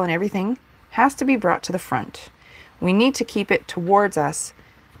tail and everything has to be brought to the front. We need to keep it towards us.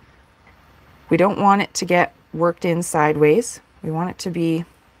 We don't want it to get worked in sideways. We want it to be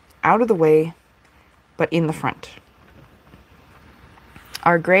out of the way, but in the front.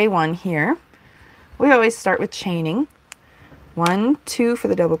 Our gray one here, we always start with chaining. 1, 2 for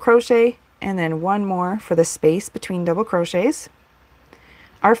the double crochet, and then 1 more for the space between double crochets.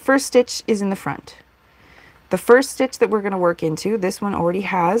 Our first stitch is in the front. The first stitch that we're going to work into, this one already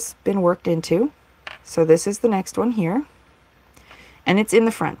has been worked into. So this is the next one here. And it's in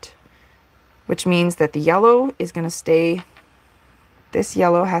the front, which means that the yellow is going to stay, this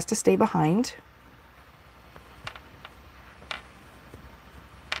yellow has to stay behind.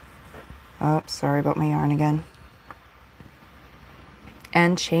 Oh, sorry about my yarn again.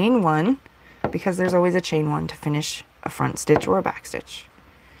 And chain 1, because there's always a chain 1 to finish a front stitch or a back stitch.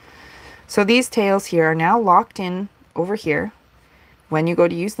 So these tails here are now locked in over here. When you go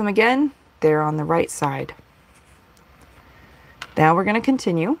to use them again, they're on the right side. Now we're going to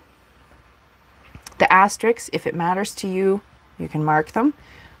continue. The asterisks, if it matters to you, you can mark them.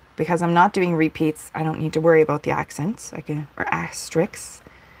 Because I'm not doing repeats, I don't need to worry about the accents, or asterisks.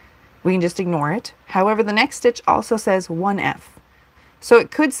 We can just ignore it. However, the next stitch also says 1F. So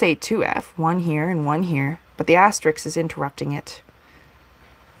it could say 2F, 1 here and 1 here, but the asterisk is interrupting it.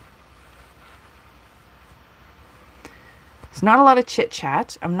 It's not a lot of chit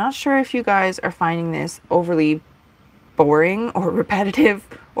chat. I'm not sure if you guys are finding this overly boring or repetitive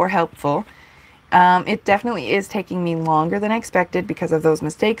or helpful. It definitely is taking me longer than I expected because of those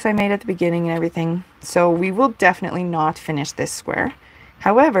mistakes I made at the beginning and everything. So we will definitely not finish this square.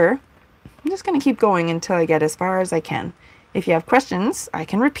 However, I'm just going to keep going until I get as far as I can. If you have questions, I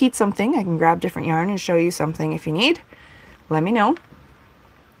can repeat something. I can grab different yarn and show you something if you need. Let me know.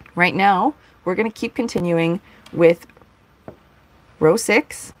 Right now, we're going to keep continuing with row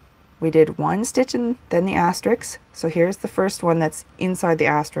 6. We did 1 stitch and then the asterisk. So here's the first one that's inside the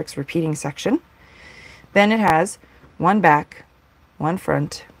asterisk repeating section. Then it has 1 back, 1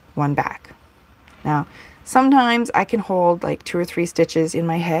 front, 1 back. Now, sometimes I can hold like 2 or 3 stitches in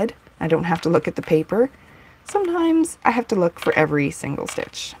my head. I don't have to look at the paper. Sometimes I have to look for every single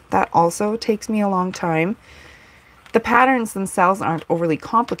stitch. That also takes me a long time. The patterns themselves aren't overly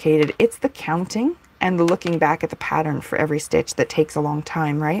complicated. It's the counting and the looking back at the pattern for every stitch that takes a long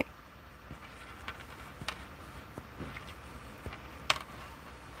time, right?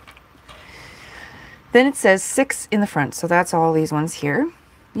 Then it says 6 in the front, so that's all these ones here.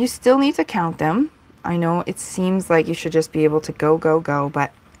 You still need to count them. I know it seems like you should just be able to go, go, go,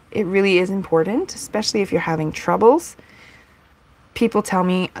 but it really is important, especially if you're having troubles. People tell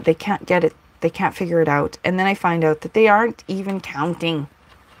me they can't get it, they can't figure it out, and then I find out that they aren't even counting.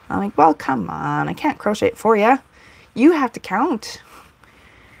 I'm like, well, come on, I can't crochet it for you. You have to count.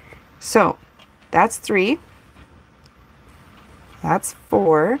 So that's 3. That's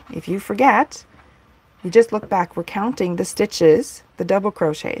 4. If you forget, you just look back. We're counting the stitches, the double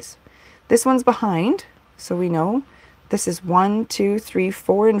crochets. This one's behind, so we know this is 1, 2, 3,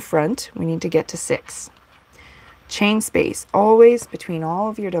 4 in front. We need to get to 6. Chain space always between all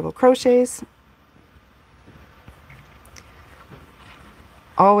of your double crochets.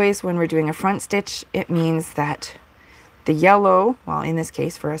 Always when we're doing a front stitch, it means that The yellow, well, in this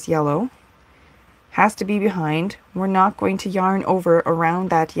case for us, yellow, has to be behind. We're not going to yarn over around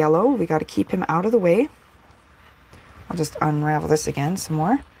that yellow. We got to keep him out of the way. I'll just unravel this again some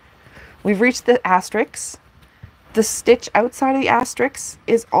more. We've reached the asterisk. The stitch outside of the asterisk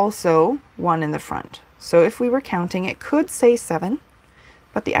is also 1 in the front. So if we were counting, it could say 7,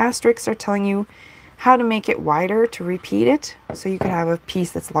 but the asterisks are telling you how to make it wider to repeat it, so you could have a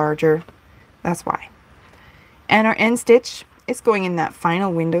piece that's larger. That's why. And our end stitch is going in that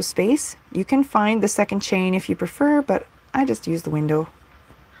final window space. You can find the second chain if you prefer, but I just use the window.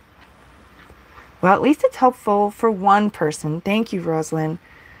 Well, at least it's helpful for one person. Thank you, Rosalind.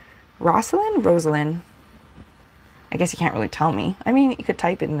 Rosalind? I guess you can't really tell me. I mean, you could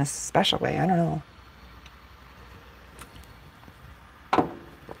type it in a special way. I don't know.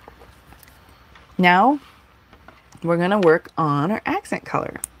 Now, we're going to work on our accent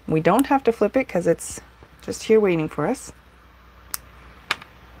color. We don't have to flip it because it's just here waiting for us.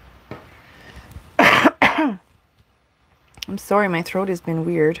 I'm sorry, my throat has been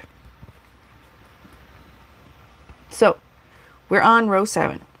weird. So, we're on row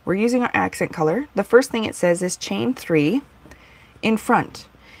 7. We're using our accent color. The first thing it says is chain 3 in front.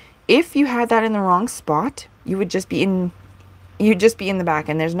 If you had that in the wrong spot, you'd just be in the back,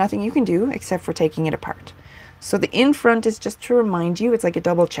 and there's nothing you can do except for taking it apart. So the in front is just to remind you, it's like a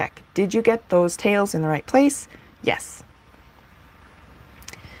double check. Did you get those tails in the right place? Yes.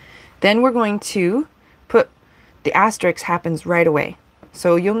 Then we're going to put the asterisk happens right away.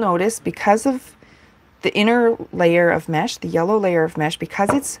 So you'll notice because of the inner layer of mesh, the yellow layer of mesh, because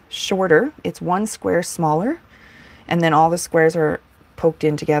it's shorter, it's 1 square smaller, and then all the squares are poked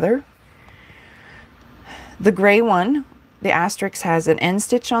in together. The gray one, the asterisk has an end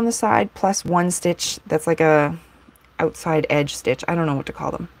stitch on the side plus 1 stitch that's like a outside edge stitch. I don't know what to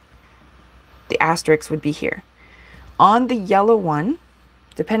call them. The asterisk would be here. On the yellow one,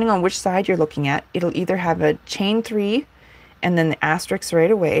 depending on which side you're looking at, it'll either have a chain 3 and then the asterisk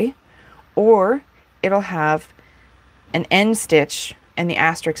right away, or it'll have an end stitch and the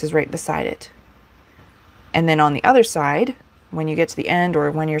asterisk is right beside it. And then on the other side, when you get to the end or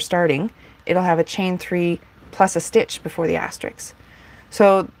when you're starting, it'll have a chain 3 plus a stitch before the asterisk.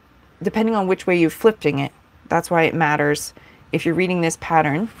 So depending on which way you're flipping it, that's why it matters. If you're reading this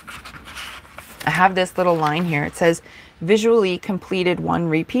pattern, I have this little line here. It says visually completed 1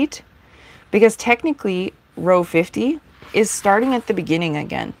 repeat, because technically row 50 is starting at the beginning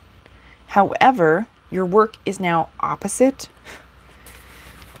again. However, your work is now opposite.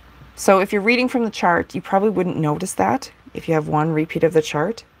 So if you're reading from the chart, you probably wouldn't notice that. If you have 1 repeat of the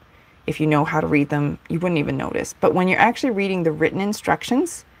chart, if you know how to read them, you wouldn't even notice. But when you're actually reading the written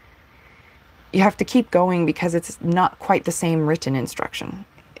instructions, you have to keep going because it's not quite the same written instruction,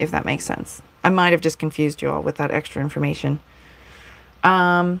 if that makes sense. I might have just confused you all with that extra information.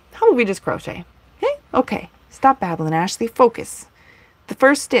 How about we just crochet? Okay? Okay. Stop babbling, Ashley. Focus. The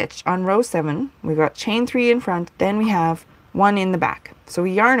first stitch on row 7, we've got chain 3 in front, then we have 1 in the back. So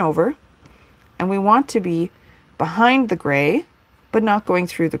we yarn over, and we want to be behind the gray, but not going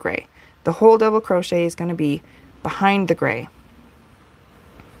through the gray. The whole double crochet is going to be behind the gray.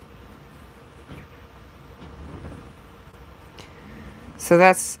 So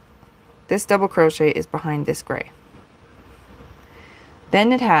that's, this double crochet is behind this gray.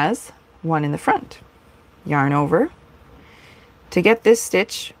 Then it has 1 in the front. Yarn over. To get this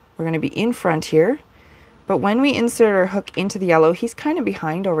stitch, we're going to be in front here, but when we insert our hook into the yellow, he's kind of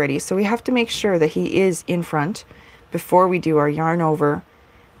behind already, so we have to make sure that he is in front before we do our yarn over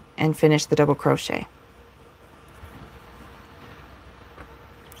and finish the double crochet.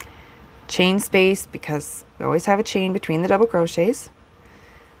 Chain space, because we always have a chain between the double crochets.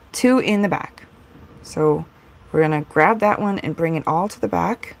 2 in the back. So we're going to grab that one and bring it all to the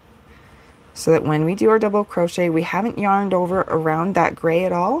back, so that when we do our double crochet, we haven't yarned over around that gray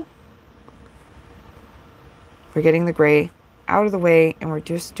at all. We're getting the gray out of the way, and we're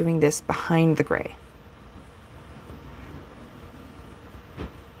just doing this behind the gray.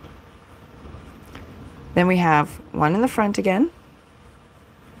 Then we have 1 in the front again.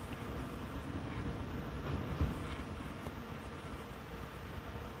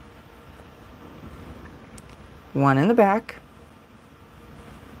 One in the back.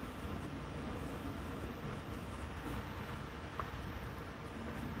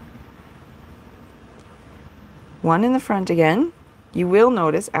 One in the front again. You will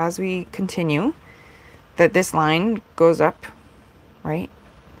notice as we continue that this line goes up, right?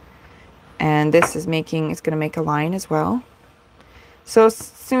 And this is making, it's going to make a line as well. So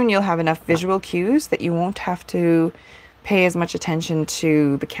soon you'll have enough visual cues that you won't have to pay as much attention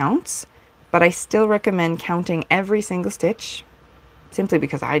to the counts. but I still recommend counting every single stitch, simply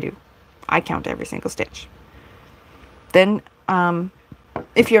because I do. I count every single stitch. Then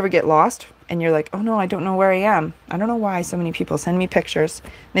if you ever get lost and you're like, oh no, I don't know where I am. I don't know why so many people send me pictures.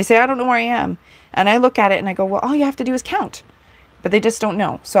 And they say, I don't know where I am. And I look at it and I go, well, all you have to do is count. But they just don't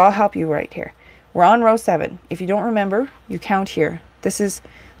know. So I'll help you right here. We're on row 7. If you don't remember, you count here. This is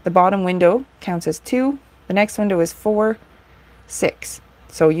the bottom window, counts as 2. The next window is 4, 6.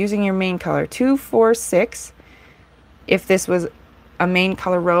 So using your main color, 2, 4, 6. If this was a main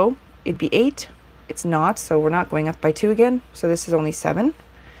color row, it'd be 8. It's not, so we're not going up by 2 again. So this is only 7.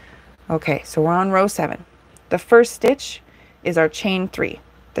 Okay, so we're on row 7. The first stitch is our chain 3.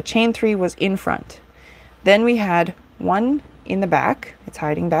 The chain 3 was in front. Then we had 1 in the back. It's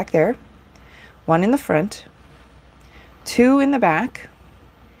hiding back there. 1 in the front. 2 in the back.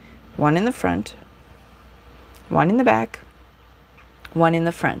 1 in the front. 1 in the back. 1 in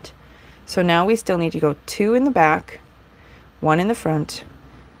the front. So now we still need to go 2 in the back, 1 in the front,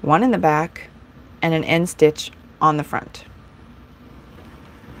 1 in the back, and an end stitch on the front.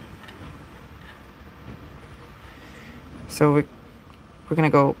 So we're going to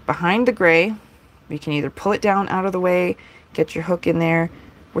go behind the gray. You can either pull it down out of the way, get your hook in there.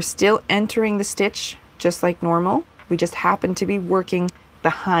 We're still entering the stitch just like normal. We just happen to be working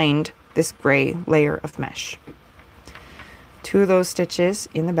behind this gray layer of mesh. 2 of those stitches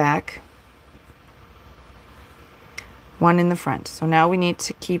in the back, 1 in the front. So now we need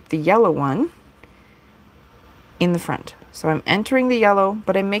to keep the yellow one in the front. So I'm entering the yellow,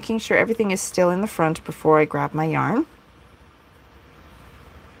 but I'm making sure everything is still in the front before I grab my yarn.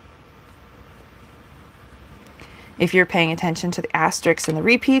 If you're paying attention to the asterisks and the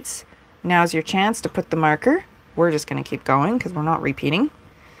repeats, now's your chance to put the marker. We're just going to keep going because we're not repeating.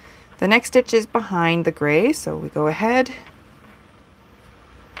 The next stitch is behind the gray, so we go ahead.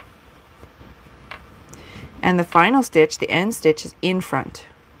 And the final stitch, the end stitch, is in front.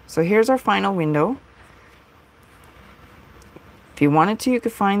 So here's our final window. If you wanted to, you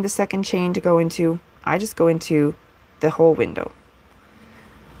could find the second chain to go into. I just go into the whole window.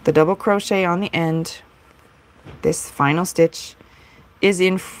 The double crochet on the end. This final stitch is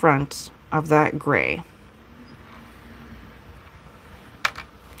in front of that gray.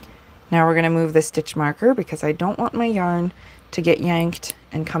 Now we're going to move the stitch marker because I don't want my yarn to get yanked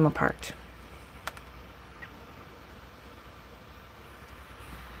and come apart.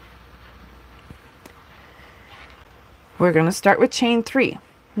 We're going to start with chain 3.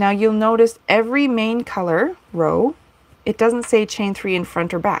 Now you'll notice every main color row, it doesn't say chain 3 in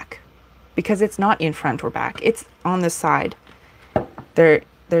front or back because it's not in front or back. It's on the side.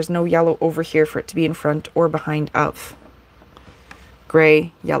 There's no yellow over here for it to be in front or behind of.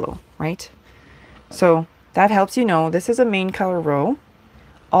 Gray, yellow, right? So that helps you know this is a main color row.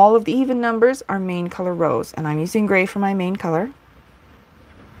 All of the even numbers are main color rows, and I'm using gray for my main color.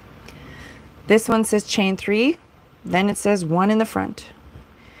 This one says chain 3, then it says 1 in the front.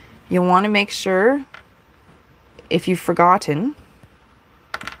 You'll want to make sure, if you've forgotten,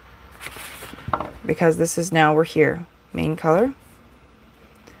 because this is now we're here, main color.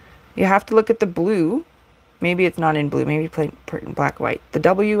 You have to look at the blue. Maybe it's not in blue, maybe plain black, white. The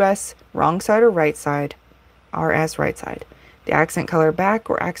WS wrong side or right side, RS right side. The accent color back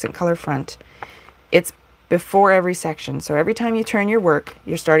or accent color front. It's before every section. So every time you turn your work,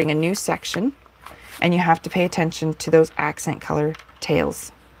 you're starting a new section and you have to pay attention to those accent color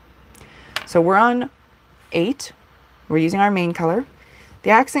tails. So we're on 8. We're using our main color. The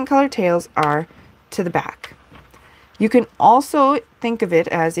accent color tails are to the back. You can also think of it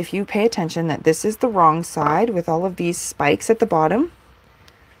as, if you pay attention, that this is the wrong side with all of these spikes at the bottom.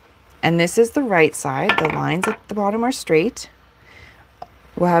 And this is the right side. The lines at the bottom are straight.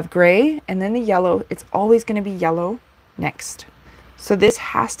 We'll have gray and then the yellow. It's always going to be yellow next. So this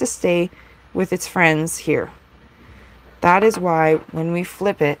has to stay with its friends here. That is why when we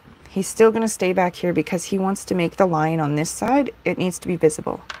flip it, he's still going to stay back here because he wants to make the line on this side. It needs to be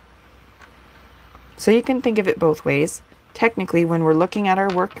visible. So you can think of it both ways. Technically, when we're looking at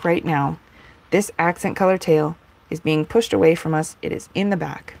our work right now, this accent color tail is being pushed away from us. It is in the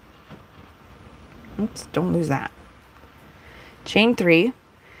back. Oops, don't lose that. Chain 3,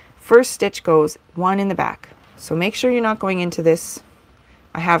 first stitch goes 1 in the back. So make sure you're not going into this.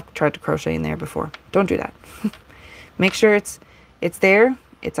 I have tried to crochet in there before. Don't do that. Make sure it's there,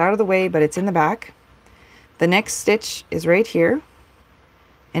 it's out of the way, but it's in the back. The next stitch is right here,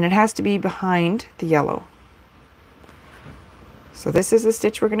 and it has to be behind the yellow. So this is the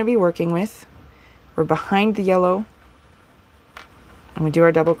stitch we're going to be working with. We're behind the yellow, and we do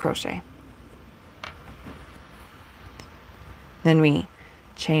our double crochet. Then we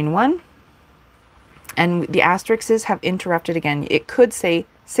chain 1, And the asterisks have interrupted again. It could say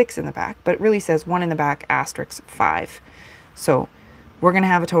 6 in the back, but it really says 1 in the back, asterisk 5. So we're going to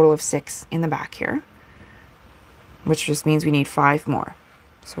have a total of 6 in the back here, which just means we need 5 more.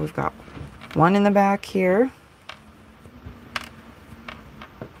 So we've got 1 in the back here.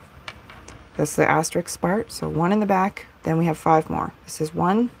 That's the asterisk part. So 1 in the back, then we have 5 more. This is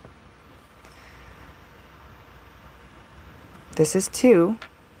 1. This is 2.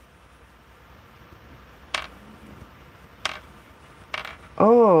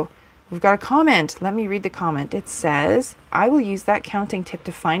 Oh, we've got a comment. Let me read the comment. It says, I will use that counting tip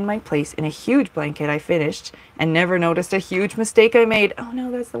to find my place in a huge blanket I finished and never noticed a huge mistake I made. Oh no,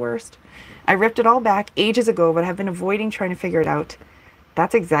 that's the worst. I ripped it all back ages ago, but have been avoiding trying to figure it out.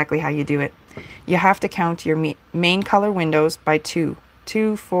 That's exactly how you do it. You have to count your main color windows by 2.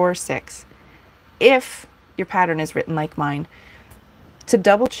 2, 4, 6. If your pattern is written like mine. To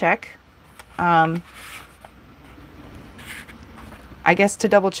double check, I guess to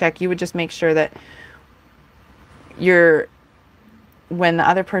double check, you would just make sure that when the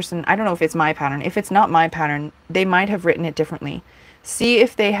other person, I don't know if it's my pattern. If it's not my pattern, they might have written it differently. See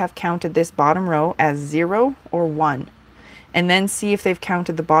if they have counted this bottom row as 0 or 1. And then see if they've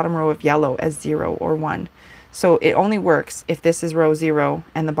counted the bottom row of yellow as 0 or 1. So it only works if this is row 0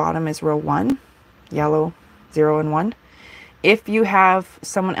 and the bottom is row 1, yellow, 0 and 1. If you have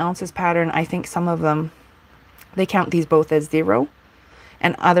someone else's pattern, I think some of them, they count these both as 0.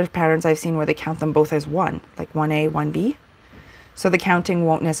 And other patterns I've seen where they count them both as 1, like 1A, 1B. So the counting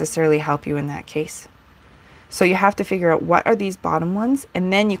won't necessarily help you in that case. So you have to figure out what are these bottom ones,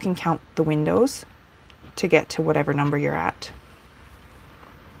 and then you can count the windows to get to whatever number you're at.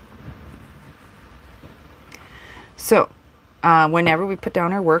 So whenever we put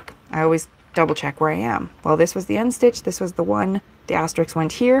down our work, I always double check where I am. Well, this was the end stitch, this was the 1, the asterisk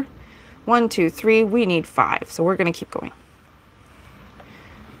went here. 1, 2, 3, we need 5, so we're going to keep going.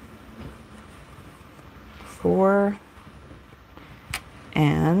 4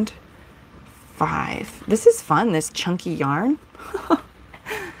 and 5. This is fun, this chunky yarn.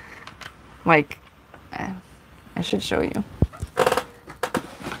 Like, I should show you.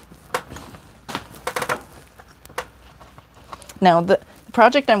 Now, the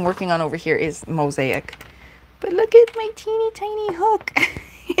project I'm working on over here is mosaic. But look at my teeny tiny hook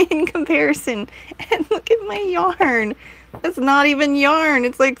in comparison. And look at my yarn. That's not even yarn.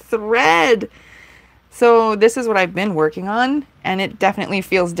 It's like thread. So this is what I've been working on, and it definitely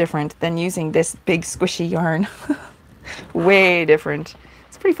feels different than using this big squishy yarn. Way different.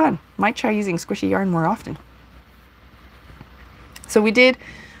 It's pretty fun. Might try using squishy yarn more often. So we did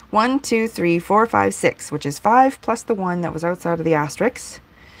 1, 2, 3, 4, 5, 6, which is 5 plus the 1 that was outside of the asterisk.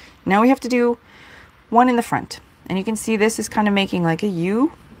 Now we have to do 1 in the front. And you can see this is kind of making like a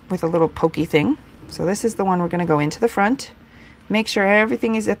U with a little pokey thing. So this is the one we're going to go into the front. Make sure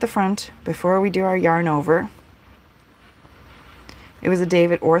everything is at the front before we do our yarn over. It was a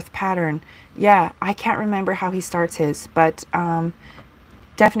David Orth pattern. Yeah, I can't remember how he starts his, but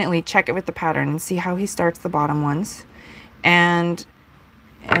definitely check it with the pattern and see how he starts the bottom ones. And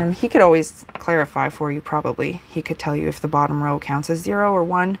he could always clarify for you probably. He could tell you if the bottom row counts as 0 or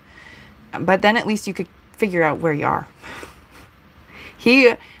 1, but then at least you could figure out where you are.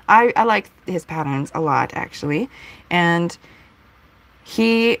 I like his patterns a lot actually, and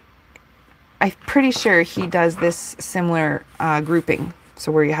I'm pretty sure he does this similar grouping.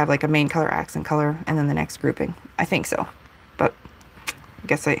 So where you have like a main color, accent color, and then the next grouping. I think so. But I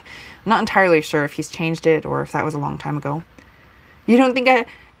guess I'm not entirely sure if he's changed it or if that was a long time ago. You don't think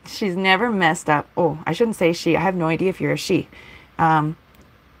she's never messed up. Oh, I shouldn't say she. I have no idea if you're a she.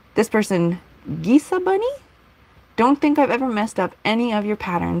 This person, Gisa Bunny? Don't think I've ever messed up any of your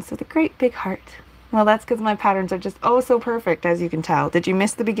patterns with a great big heart. Well, that's because my patterns are just oh so perfect, as you can tell. Did you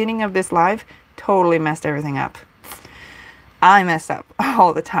miss the beginning of this live? Totally messed everything up. I mess up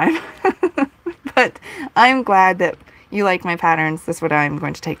all the time. But I'm glad that you like my patterns. That's what I'm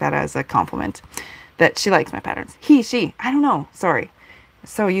going to take that as a compliment. That she likes my patterns. He, she, I don't know. Sorry.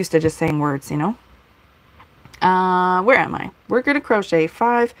 So used to just saying words, you know. Where am I? We're going to crochet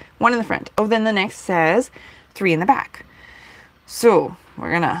 5, 1 in the front. Oh, then the next says 3 in the back. So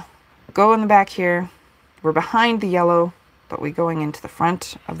we're going to go in the back here. We're behind the yellow, but we're going into the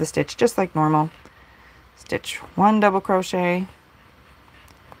front of the stitch just like normal. Stitch 1 double crochet,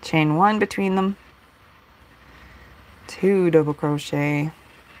 chain 1 between them, 2 double crochet,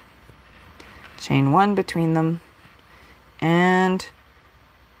 chain 1 between them, and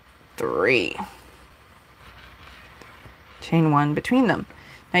 3. Chain 1 between them.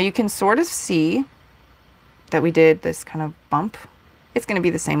 Now you can sort of see that we did this kind of bump. It's going to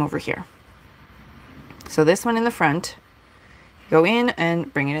be the same over here. So this one in the front, go in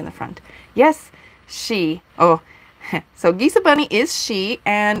and bring it in the front. Yes, she. Oh, so Gisa Bunny is she,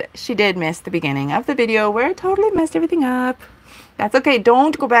 and she did miss the beginning of the video where I totally messed everything up. That's okay.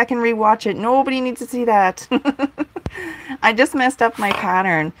 Don't go back and rewatch it. Nobody needs to see that. I just messed up my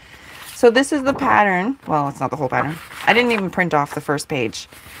pattern. So this is the pattern. Well, it's not the whole pattern. I didn't even print off the first page.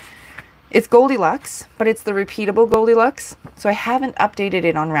 It's GoldieLux, but it's the repeatable GoldieLux. So I haven't updated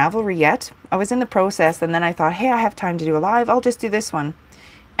it on Ravelry yet. I was in the process, and then I thought, hey, I have time to do a live. I'll just do this one.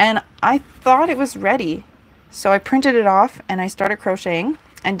 And I thought it was ready. So I printed it off, and I started crocheting.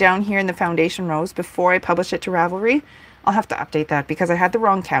 And down here in the foundation rows, before I publish it to Ravelry, I'll have to update that because I had the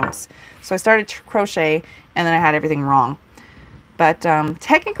wrong counts. So I started to crochet, and then I had everything wrong. But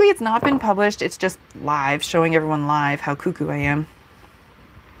technically, it's not been published. It's just live, showing everyone live how cuckoo I am.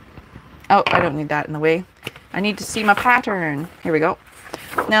 Oh, I don't need that in the way. I need to see my pattern. Here we go.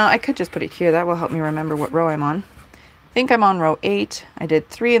 Now, I could just put it here. That will help me remember what row I'm on. I think I'm on row 8. I did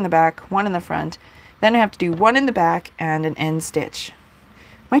 3 in the back, 1 in the front. Then I have to do 1 in the back and an end stitch.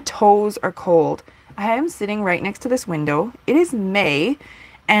 My toes are cold. I am sitting right next to this window. It is May,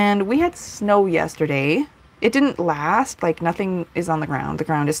 and we had snow yesterday. It didn't last. Like, nothing is on the ground. The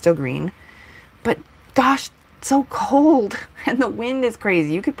ground is still green. But gosh, so cold, and the wind is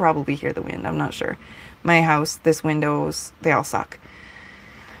crazy. You could probably hear the wind. I'm not sure. My house, this windows, they all suck.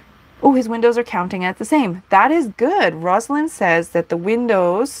 Oh, his windows are counting at the same. That is good. Rosalind says that the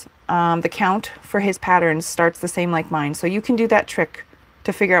windows, the count for his patterns starts the same like mine. So you can do that trick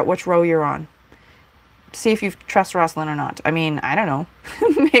to figure out which row you're on. See if you trust Rosalind or not. I mean, I don't know.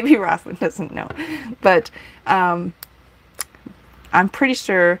 Maybe Rosalind doesn't know. But I'm pretty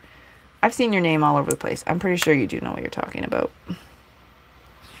sure. I've seen your name all over the place. I'm pretty sure you do know what you're talking about.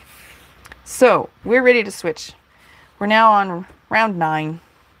 So, we're ready to switch. We're now on round 9.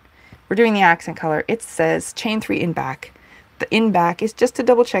 We're doing the accent color. It says chain 3 in back. The in back is just to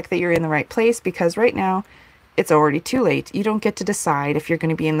double check that you're in the right place, because right now it's already too late. You don't get to decide if you're going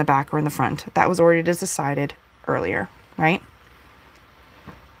to be in the back or in the front. That was already decided earlier, right?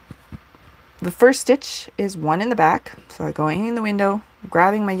 The first stitch is 1 in the back. So I'm going in the window,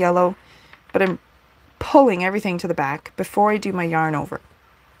 grabbing my yellow, but I'm pulling everything to the back before I do my yarn over.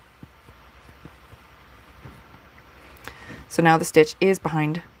 So now the stitch is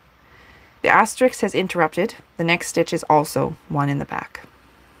behind. The asterisk has interrupted. The next stitch is also 1 in the back.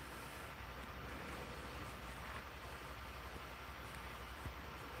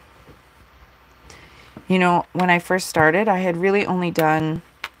 You know, when I first started, I had really only done...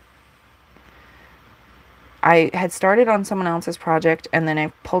 I had started on someone else's project, and then I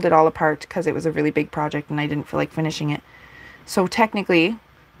pulled it all apart because it was a really big project and I didn't feel like finishing it. So technically,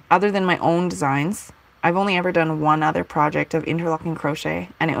 other than my own designs, I've only ever done one other project of Interlocking Crochet,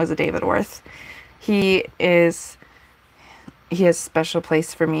 and it was a David Worth. He has a special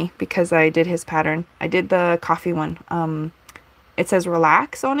place for me because I did his pattern. I did the coffee one. It says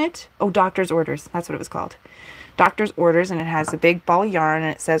relax on it. Oh, Doctor's Orders. That's what it was called. Doctor's Orders, and it has a big ball of yarn,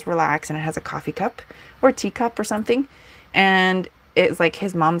 and it says relax, and it has a coffee cup or a teacup or something, and it's like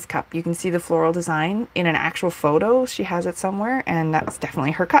his mom's cup. You can see the floral design in an actual photo. She has it somewhere, and that's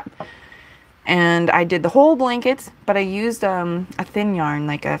definitely her cup. And I did the whole blanket, but I used a thin yarn,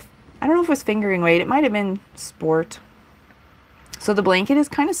 like I don't know if it was fingering weight. It might have been sport. So the blanket is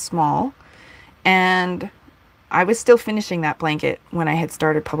kind of small, and I was still finishing that blanket when I had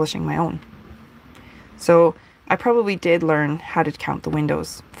started publishing my own. So I probably did learn how to count the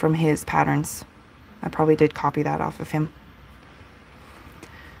windows from his patterns. I probably did copy that off of him.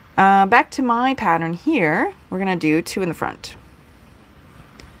 Back to my pattern here, we're going to do 2 in the front.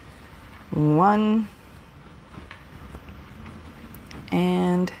 1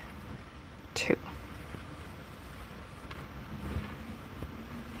 and 2.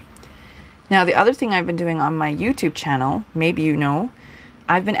 Now, the other thing I've been doing on my YouTube channel, maybe you know,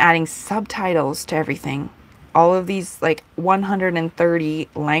 I've been adding subtitles to everything. All of these, like 130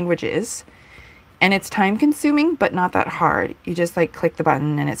 languages. And it's time consuming, but not that hard. You just like click the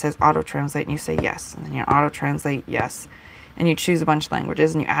button and it says auto translate and you say yes. And then you auto translate yes. And you choose a bunch of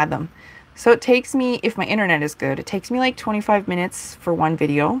languages and you add them. So it takes me, if my internet is good, it takes me like 25 minutes for one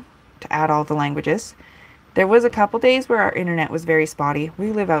video to add all the languages. There was a couple days where our internet was very spotty.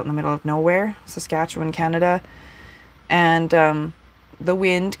 We live out in the middle of nowhere, Saskatchewan, Canada. And the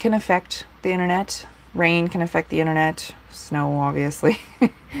wind can affect the internet. Rain can affect the internet. Snow, obviously.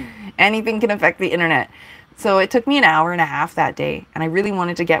 Anything can affect the internet. So it took me an hour and a half that day, and I really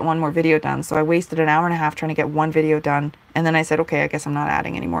wanted to get one more video done. So I wasted an hour and a half trying to get one video done. And then I said, okay, I guess I'm not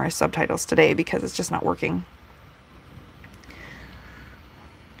adding any more subtitles today because it's just not working.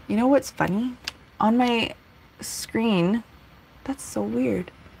 You know what's funny? on my screen, that's so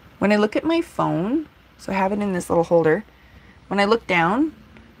weird. When I look at my phone, so I have it in this little holder, when I look down,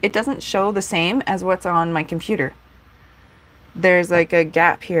 it doesn't show the same as what's on my computer. There's like a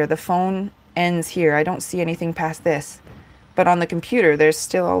gap here. The phone ends here. I don't see anything past this. But on the computer, there's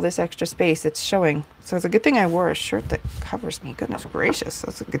still all this extra space it's showing. So it's a good thing I wore a shirt that covers me. Goodness gracious,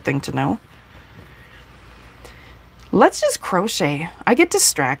 that's a good thing to know. Let's just crochet. I get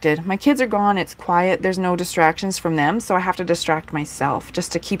distracted. My kids are gone. It's quiet. There's no distractions from them. So I have to distract myself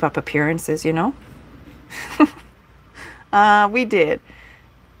just to keep up appearances, you know? We did.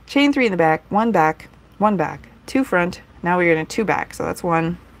 Chain 3 in the back, 1 back, 1 back, 2 front. Now we're going to 2 back. So that's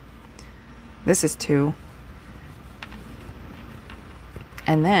 1. This is 2.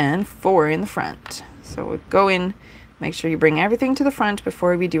 And then 4 in the front. So we go in, make sure you bring everything to the front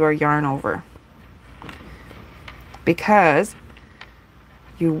before we do our yarn over. Because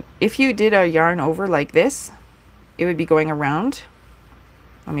if you did a yarn over like this, it would be going around.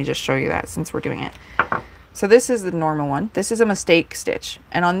 Let me just show you that since we're doing it. So this is the normal one. This is a mistake stitch.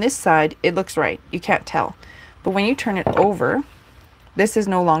 And on this side, it looks right. You can't tell. But when you turn it over, this is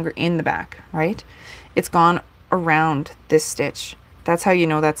no longer in the back, right? It's gone around this stitch. That's how you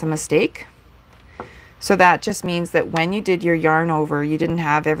know that's a mistake. So that just means that when you did your yarn over, you didn't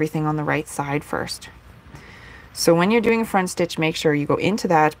have everything on the right side first. So when you're doing a front stitch, make sure you go into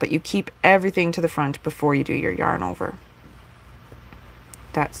that, but you keep everything to the front before you do your yarn over.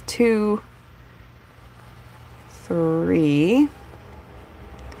 That's 2, 3,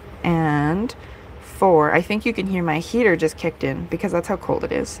 and 4. I think you can hear my heater just kicked in because that's how cold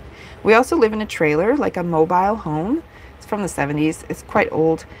it is. We also live in a trailer, like a mobile home. It's from the 70s. It's quite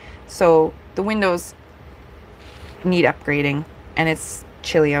old. So the windows need upgrading and it's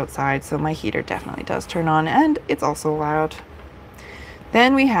chilly outside, so my heater definitely does turn on, and it's also loud.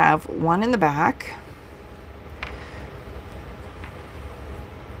 Then we have 1 in the back,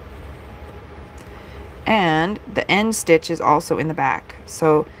 and the end stitch is also in the back.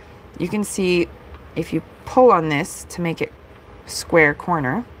 So you can see if you pull on this to make it square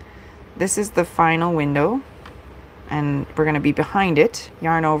corner, this is the final window, and we're going to be behind it.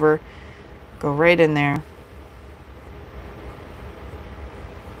 Yarn over, go right in there.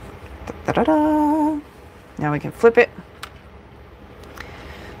 Da-da-da. Now we can flip it.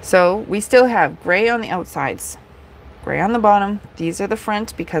 So we still have gray on the outsides, gray on the bottom. These are the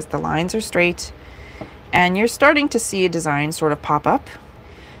front because the lines are straight, and you're starting to see a design sort of pop up.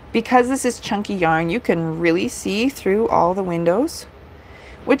 Because this is chunky yarn, you can really see through all the windows,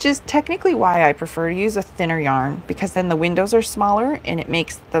 which is technically why I prefer to use a thinner yarn, because then the windows are smaller and it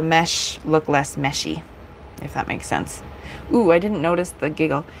makes the mesh look less meshy, if that makes sense. Ooh, I didn't notice the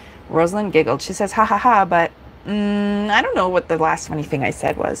giggle. Rosalind giggled. She says, ha ha ha, but I don't know what the last funny thing I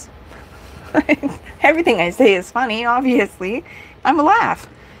said was. Everything I say is funny, obviously. I'm a laugh.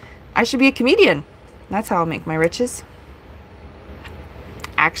 I should be a comedian. That's how I'll make my riches.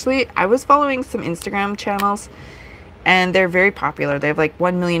 Actually, I was following some Instagram channels, and they're very popular. They have like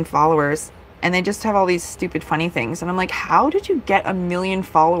 1 million followers, and they just have all these stupid funny things. And I'm like, how did you get 1 million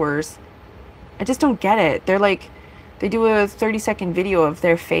followers? I just don't get it. They're like, they do a 30-second video of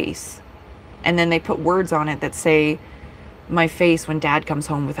their face, and then they put words on it that say, my face when dad comes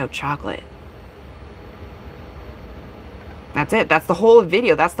home without chocolate. That's it. That's the whole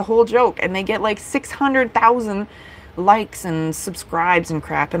video. That's the whole joke. And they get like 600,000 likes and subscribes and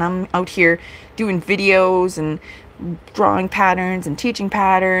crap. And I'm out here doing videos and drawing patterns and teaching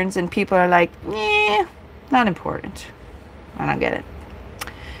patterns, and people are like, yeah, not important. I don't get it.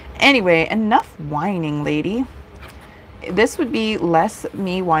 Anyway, enough whining, lady. This would be less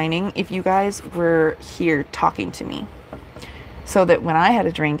me whining if you guys were here talking to me, so that when I had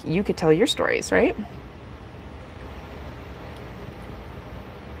a drink, you could tell your stories, right?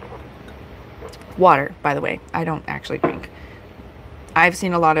 Water, by the way. I don't actually drink. I've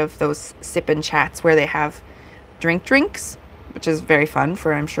seen a lot of those sip and chats where they have drinks, which is very fun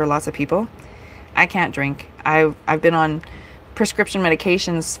for, I'm sure, lots of people. I can't drink. I've been on prescription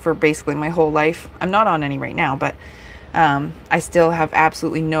medications for basically my whole life. I'm not on any right now, but I still have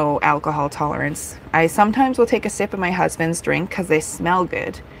absolutely no alcohol tolerance. I sometimes will take a sip of my husband's drink because they smell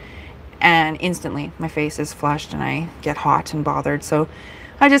good, and instantly my face is flushed and I get hot and bothered. So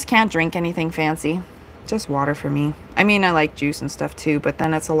I just can't drink anything fancy. Just water for me. I mean, I like juice and stuff too, but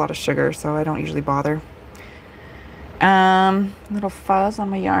then it's a lot of sugar, so I don't usually bother. Little fuzz on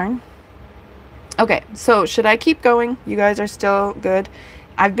my yarn. Okay, so should I keep going? You guys are still good.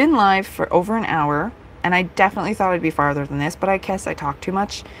 I've been live for over an hour, and I definitely thought I'd be farther than this, but I guess I talked too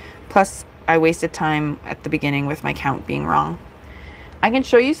much. Plus, I wasted time at the beginning with my count being wrong. I can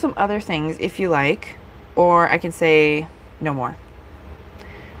show you some other things if you like, or I can say no more.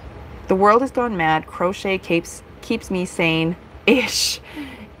 The world has gone mad. Crochet keeps me sane-ish.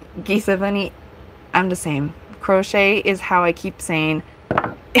 Gisa Bunny, I'm the same. Crochet is how I keep sane.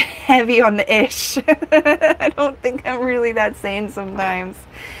 Heavy on the ish. I don't think I'm really that sane sometimes.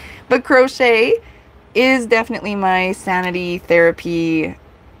 But crochet is definitely my sanity, therapy,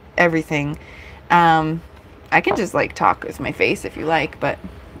 everything. I can just like talk with my face if you like, but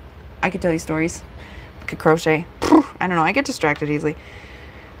I could tell you stories. I could crochet. I don't know, I get distracted easily.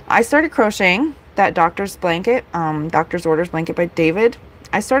 I started crocheting that doctor's blanket, doctor's orders blanket by David.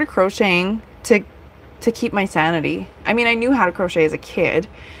 I started crocheting to keep my sanity. I mean, I knew how to crochet as a kid,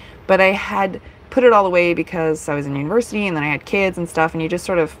 but I had put it all away because I was in university and then I had kids and stuff, and you just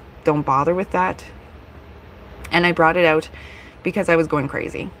sort of don't bother with that. And I brought it out because I was going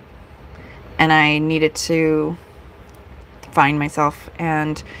crazy and I needed to find myself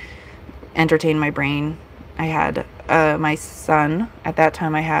and entertain my brain. I had my son at that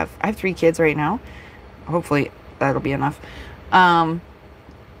time. I have 3 kids right now. Hopefully that'll be enough.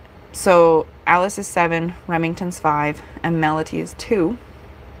 So Alice is 7, Remington's 5, and Melody is 2.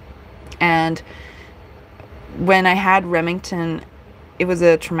 And when I had Remington, it was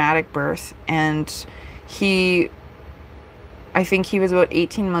a traumatic birth, and I think he was about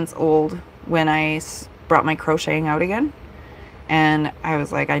 18 months old when I brought my crocheting out again. And I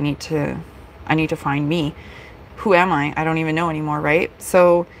was like, I need to find me. Who am I? I don't even know anymore, right?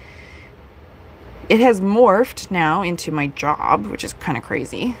 So it has morphed now into my job, which is kind of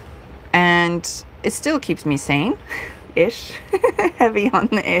crazy. And it still keeps me sane-ish. Heavy on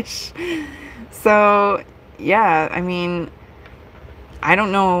the ish. So, yeah, I mean, I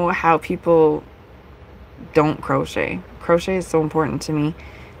don't know how people don't crochet. Crochet is so important to me.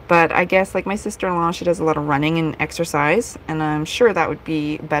 But I guess, like my sister-in-law, she does a lot of running and exercise, and I'm sure that would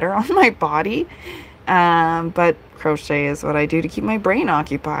be better on my body. But crochet is what I do to keep my brain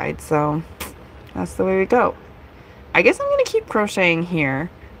occupied, so that's the way we go. I guess I'm going to keep crocheting here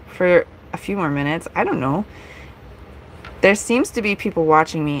for a few more minutes. I don't know. There seems to be people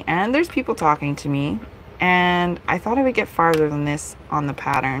watching me, and there's people talking to me, and I thought I would get farther than this on the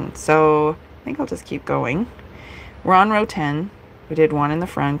pattern, so I think I'll just keep going. We're on row 10. We did 1 in the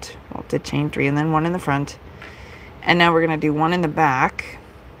front, well, did chain 3 and then 1 in the front, and now we're going to do 1 in the back,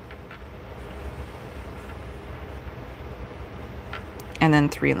 and then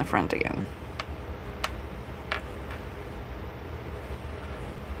 3 in the front again.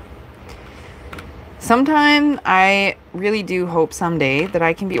 Sometime I really do hope someday that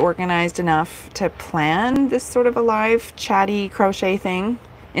I can be organized enough to plan this sort of a live chatty crochet thing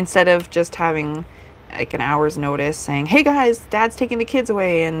instead of just having like an hour's notice saying, hey guys, dad's taking the kids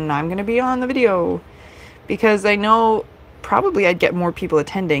away and I'm gonna be on the video, because I know probably I'd get more people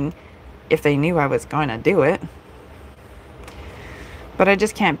attending if they knew I was going to do it. But I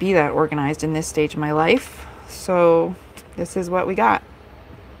just can't be that organized in this stage of my life, so this is what we got.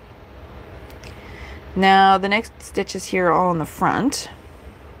 Now the next stitches here are all in the front.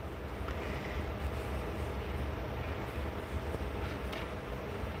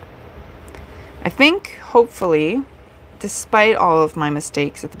 I think, hopefully, despite all of my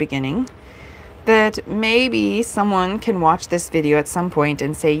mistakes at the beginning, that maybe someone can watch this video at some point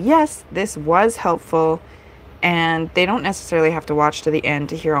and say, yes, this was helpful, and they don't necessarily have to watch to the end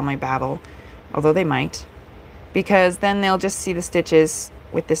to hear all my babble, although they might, because then they'll just see the stitches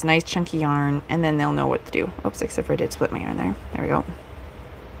with this nice chunky yarn, and then they'll know what to do. Oops, except for I did split my yarn there. There we go.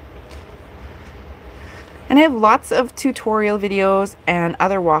 And I have lots of tutorial videos and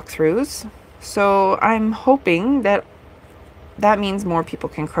other walkthroughs. So I'm hoping that that means more people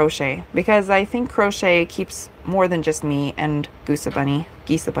can crochet, because I think crochet keeps more than just me and Gisa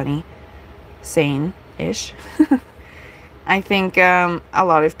Bunny sane-ish. I think a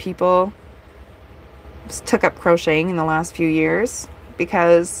lot of people took up crocheting in the last few years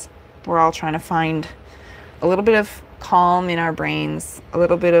because we're all trying to find a little bit of calm in our brains, a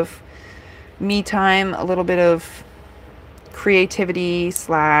little bit of me time, a little bit of creativity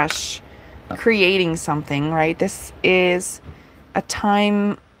slash creating something, right? This is a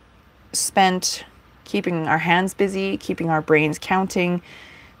time spent keeping our hands busy, keeping our brains counting.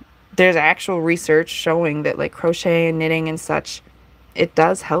 There's actual research showing that like crochet and knitting and such, it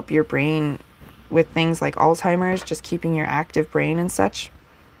does help your brain with things like Alzheimer's, just keeping your active brain and such.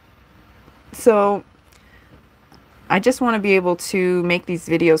 So I just want to be able to make these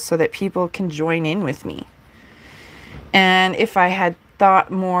videos so that people can join in with me. And if I had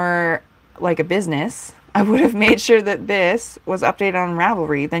thought more like a business, I would have made sure that this was updated on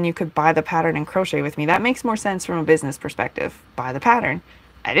Ravelry. Then you could buy the pattern and crochet with me. That makes more sense from a business perspective. Buy the pattern.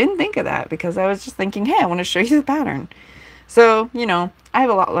 I didn't think of that because I was just thinking, hey, I want to show you the pattern. So, you know, I have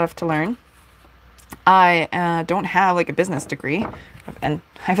a lot left to learn. I don't have like a business degree, and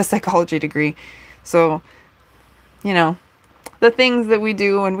I have a psychology degree. So, you know, the things that we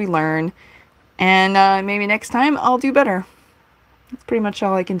do and we learn, and maybe next time I'll do better. That's pretty much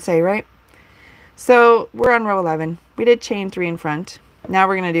all I can say, right? So we're on row 11. We did chain 3 in front. Now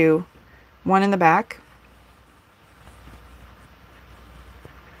we're going to do 1 in the back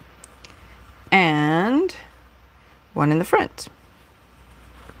and 1 in the front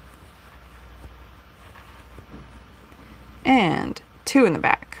and 2 in the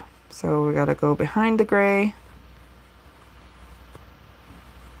back. So we got to go behind the gray.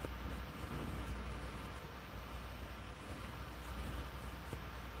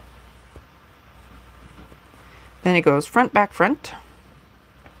 Then it goes front, back, front.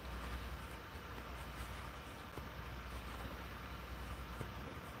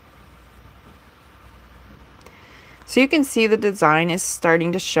 So you can see the design is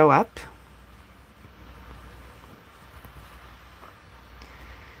starting to show up.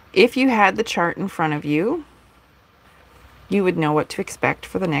 If you had the chart in front of you, you would know what to expect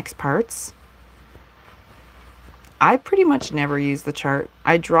for the next parts. I pretty much never use the chart.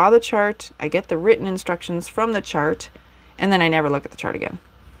 I draw the chart, I get the written instructions from the chart, and then I never look at the chart again.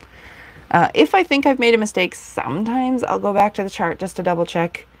 If I think I've made a mistake, sometimes I'll go back to the chart just to double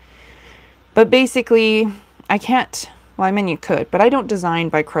check. But basically, I can't, well, I mean you could, but I don't design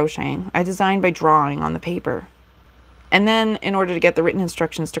by crocheting. I design by drawing on the paper. And then in order to get the written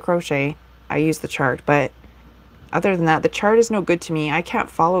instructions to crochet, I use the chart. But other than that, the chart is no good to me. I can't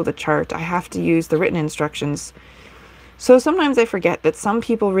follow the chart. I have to use the written instructions. So sometimes I forget that some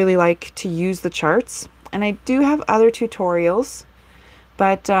people really like to use the charts, and I do have other tutorials,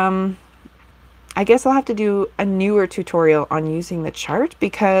 but I guess I'll have to do a newer tutorial on using the chart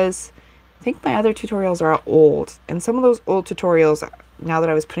because I think my other tutorials are old, and some of those old tutorials, now that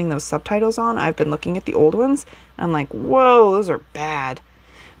I was putting those subtitles on, I've been looking at the old ones, and I'm like, whoa, those are bad.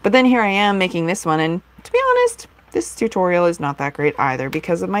 But then here I am making this one, and to be honest, this tutorial is not that great either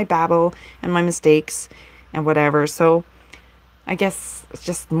because of my babble and my mistakes and whatever. So I guess it's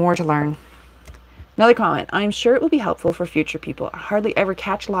just more to learn. Another comment. I'm sure it will be helpful for future people. I hardly ever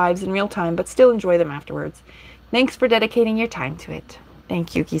catch lives in real time, but still enjoy them afterwards. Thanks for dedicating your time to it.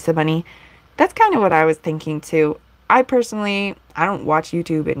 Thank you, Kisa Bunny. That's kind of what I was thinking too. I personally, I don't watch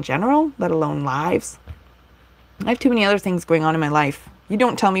YouTube in general, let alone lives. I have too many other things going on in my life. You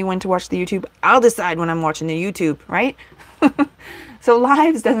don't tell me when to watch the YouTube. I'll decide when I'm watching the YouTube, right? So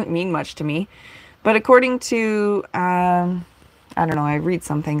lives doesn't mean much to me. But according to, I don't know, I read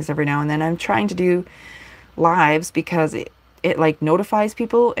some things every now and then. I'm trying to do lives because it like notifies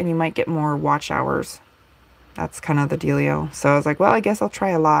people and you might get more watch hours. That's kind of the dealio. So I was like, well, I guess I'll try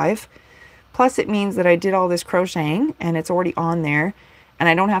a live. Plus it means that I did all this crocheting and it's already on there and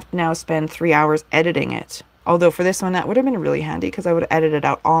I don't have to now spend 3 hours editing it. Although for this one, that would have been really handy because I would have edited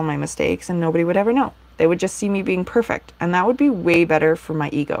out all my mistakes and nobody would ever know. They would just see me being perfect. And that would be way better for my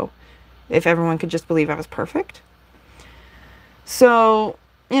ego if everyone could just believe I was perfect. So,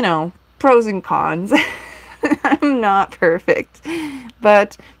 you know, pros and cons. I'm not perfect.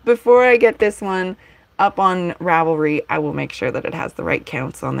 But before I get this one up on Ravelry, I will make sure that it has the right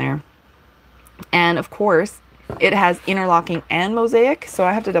counts on there. And of course, it has interlocking and mosaic. So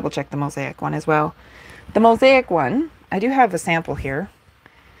I have to double check the mosaic one as well. The mosaic one, I do have a sample here.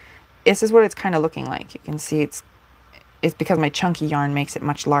 This is what it's kind of looking like. You can see it's because my chunky yarn makes it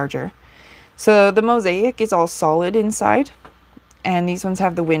much larger. So the mosaic is all solid inside. And these ones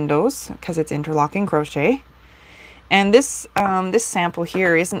have the windows because it's interlocking crochet. And this this sample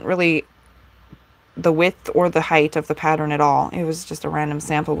here isn't really the width or the height of the pattern at all. It was just a random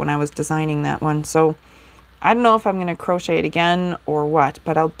sample when I was designing that one. So I don't know if I'm going to crochet it again or what,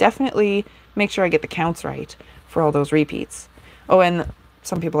 but I'll definitely make sure I get the counts right for all those repeats. Oh, and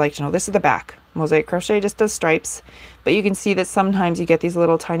some people like to know, this is the back. Mosaic crochet just does stripes, but you can see that sometimes you get these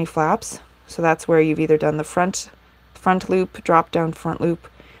little tiny flaps. So that's where you've either done the front loop, drop down front loop,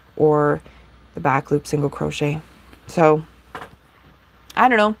 or the back loop single crochet. So I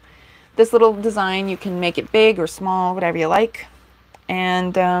don't know, this little design, you can make it big or small, whatever you like.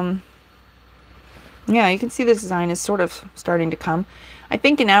 And yeah, you can see this design is sort of starting to come. I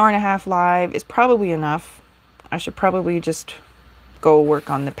think an hour and a half live is probably enough. I should probably just go work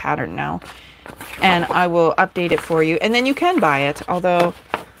on the pattern now, and I will update it for you, and then you can buy it, although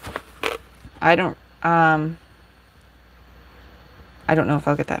I don't know if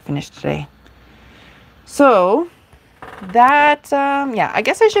I'll get that finished today. So that, yeah, I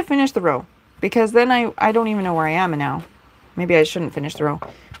guess I should finish the row, because then I don't even know where I am now. Maybe I shouldn't finish the row.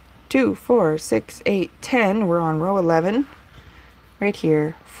 2, 4, 6, 8, 10. We're on row 11. Right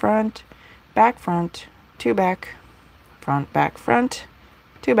here. Front, 2 back, front, back, front,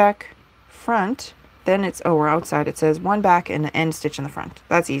 2 back, front. Then it's, oh, we're outside. It says 1 back and an end stitch in the front.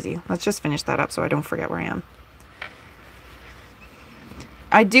 That's easy. Let's just finish that up so I don't forget where I am.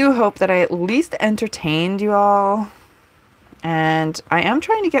 I do hope that I at least entertained you all. And I am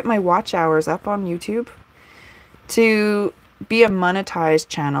trying to get my watch hours up on YouTube to be a monetized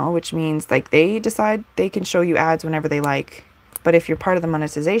channel, which means like they decide they can show you ads whenever they like. But if you're part of the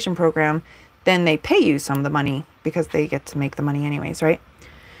monetization program, then they pay you some of the money because they get to make the money anyways, right?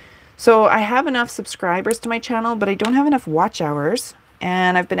 So I have enough subscribers to my channel, but I don't have enough watch hours.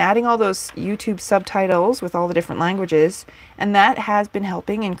 And I've been adding all those YouTube subtitles with all the different languages. And that has been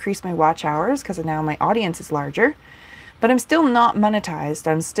helping increase my watch hours because now my audience is larger. But I'm still not monetized.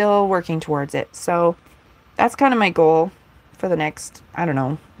 I'm still working towards it. So that's kind of my goal for the next, I don't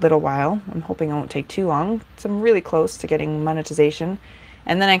know, little while. I'm hoping it won't take too long. So I'm really close to getting monetization.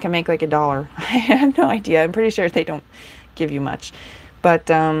 And then I can make like $1. I have no idea. I'm pretty sure they don't give you much. But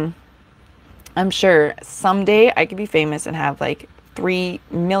I'm sure someday I could be famous and have like 3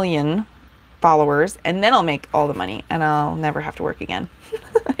 million followers. And then I'll make all the money. And I'll never have to work again.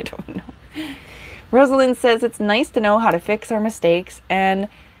 I don't know. Rosalind says it's nice to know how to fix our mistakes, and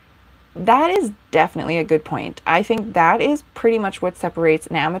that is definitely a good point. I think that is pretty much what separates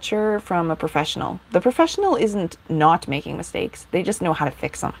an amateur from a professional. The professional isn't not making mistakes, they just know how to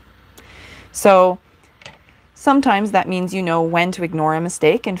fix them. So sometimes that means you know when to ignore a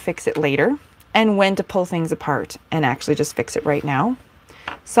mistake and fix it later, and when to pull things apart and actually just fix it right now.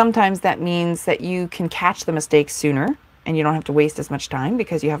 Sometimes that means that you can catch the mistakes sooner and you don't have to waste as much time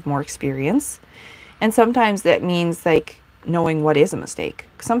because you have more experience. And sometimes that means like knowing what is a mistake.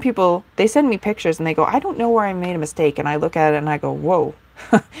 Some people, they send me pictures and they go, I don't know where I made a mistake. And I look at it and I go, whoa,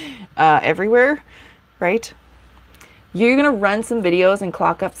 everywhere, right? You're going to run some videos and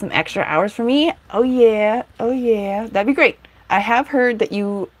clock up some extra hours for me? Oh yeah, oh yeah, that'd be great. I have heard that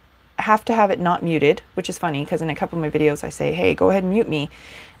you have to have it not muted, which is funny because in a couple of my videos I say, hey, go ahead and mute me.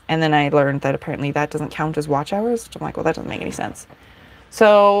 And then I learned that apparently that doesn't count as watch hours, which I'm like, well, that doesn't make any sense.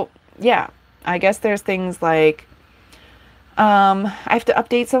 So yeah, I guess there's things like, I have to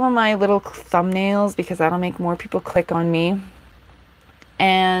update some of my little thumbnails because that'll make more people click on me.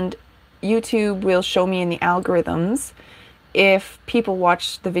 And YouTube will show me in the algorithms if people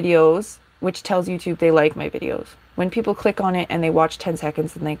watch the videos, which tells YouTube they like my videos. When people click on it and they watch 10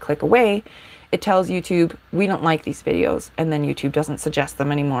 seconds and they click away, it tells YouTube, we don't like these videos. And then YouTube doesn't suggest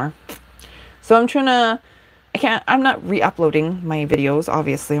them anymore. So I'm trying to, I'm not re-uploading my videos,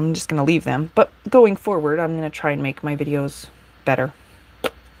 obviously. I'm just going to leave them. But going forward, I'm going to try and make my videos better.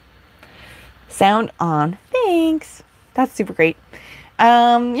 Sound on. Thanks. That's super great.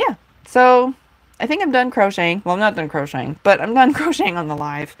 Yeah. So I think I'm done crocheting. Well, I'm not done crocheting, but I'm done crocheting on the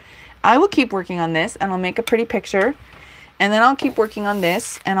live. I will keep working on this and I'll make a pretty picture. And then I'll keep working on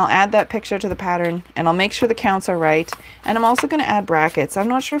this and I'll add that picture to the pattern and I'll make sure the counts are right. And I'm also going to add brackets. I'm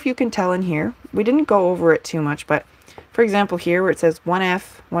not sure if you can tell in here. We didn't go over it too much, but for example here where it says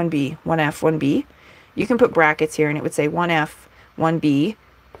 1F, 1B, 1F, 1B, you can put brackets here and it would say 1F, 1B,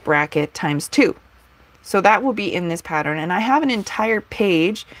 bracket times 2. So that will be in this pattern. And I have an entire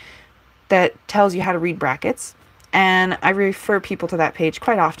page that tells you how to read brackets. And I refer people to that page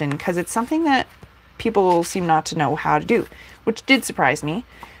quite often because it's something that people seem not to know how to do, which did surprise me.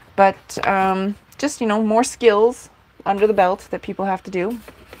 But just, you know, more skills under the belt that people have to do.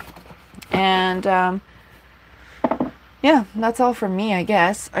 And yeah, that's all from me, I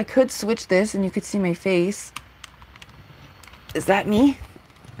guess. I could switch this and you could see my face. Is that me?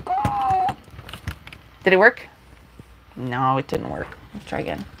 Did it work? No, it didn't work. Let's try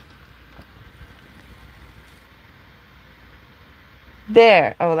again.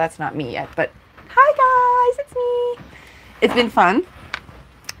 There. Oh, that's not me yet, but hi guys, it's me. It's been fun.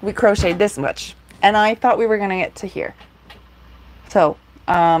 We crocheted this much and I thought we were going to get to here. So,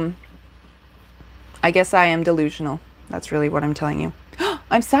 I guess I am delusional. That's really what I'm telling you.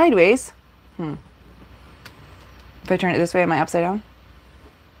 I'm sideways. If I turn it this way, am I upside down?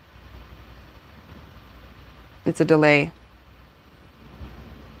 It's a delay.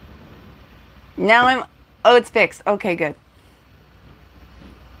 Now I'm, oh, it's fixed. Okay, good.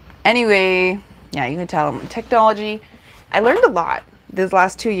 Anyway, yeah, you can tell technology. I learned a lot these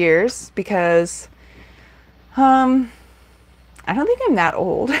last 2 years because I don't think I'm that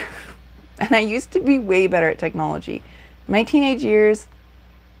old. And I used to be way better at technology. My teenage years,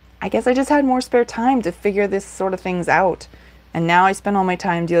 I guess I just had more spare time to figure this sort of things out. And now I spend all my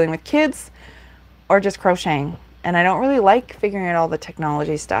time dealing with kids or just crocheting. And I don't really like figuring out all the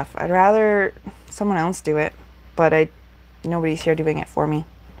technology stuff. I'd rather someone else do it, but nobody's here doing it for me.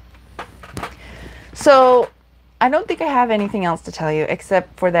 So I don't think I have anything else to tell you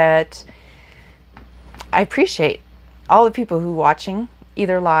except for that I appreciate all the people who are watching,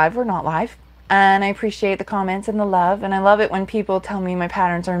 either live or not live. And I appreciate the comments and the love. And I love it when people tell me my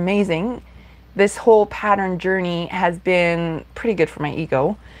patterns are amazing. This whole pattern journey has been pretty good for my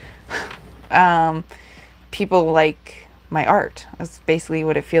ego. People like my art. That's basically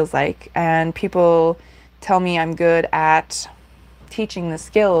what it feels like. And people tell me I'm good at teaching the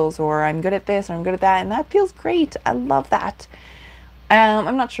skills, or I'm good at this, or I'm good at that. And that feels great. I love that.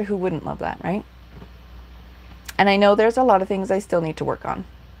 I'm not sure who wouldn't love that, right? And I know there's a lot of things I still need to work on.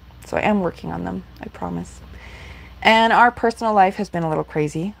 So I am working on them, I promise. And our personal life has been a little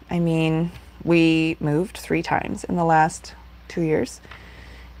crazy. I mean, we moved 3 times in the last 2 years.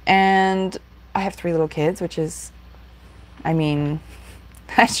 And I have 3 little kids, which is, I mean,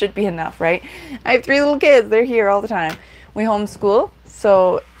 that should be enough, right? I have 3 little kids. They're here all the time. We homeschool,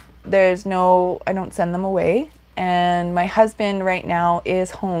 so there's no, I don't send them away. And my husband right now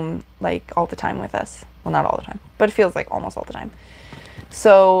is home like all the time with us. Well, not all the time, but it feels like almost all the time.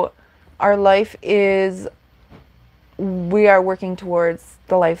 So our life is, we are working towards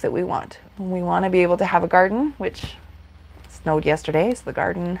the life that we want. We want to be able to have a garden, which snowed yesterday, so the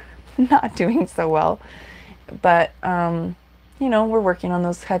garden not doing so well. But, you know, we're working on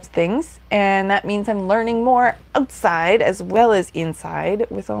those types of things. And that means I'm learning more outside as well as inside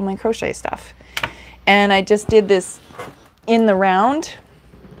with all my crochet stuff. And I just did this in the round.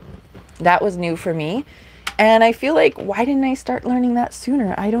 That was new for me. And I feel like, why didn't I start learning that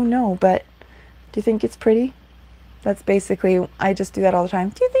sooner? I don't know, but do you think it's pretty? That's basically, I just do that all the time.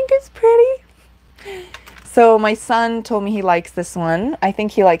 Do you think it's pretty? So my son told me he likes this one. I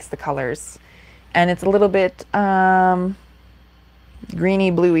think he likes the colors. And it's a little bit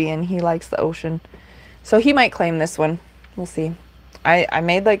greeny bluey, and he likes the ocean. So he might claim this one. We'll see. I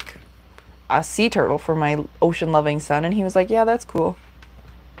made like a sea turtle for my ocean loving son, and he was like, yeah, that's cool.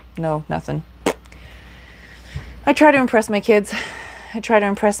 No, nothing. I try to impress my kids. I try to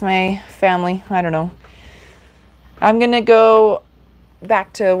impress my family. I don't know. I'm going to go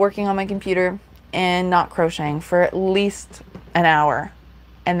back to working on my computer and not crocheting for at least an hour.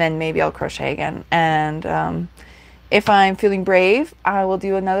 And then maybe I'll crochet again. And if I'm feeling brave, I will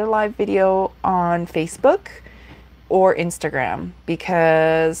do another live video on Facebook or Instagram,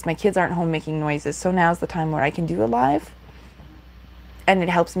 because my kids aren't home making noises. So now's the time where I can do a live. And it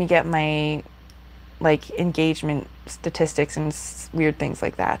helps me get my like engagement statistics and weird things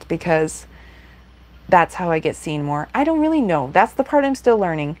like that, because that's how I get seen more. I don't really know. That's the part I'm still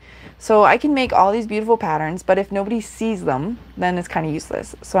learning. So I can make all these beautiful patterns, but if nobody sees them, then it's kind of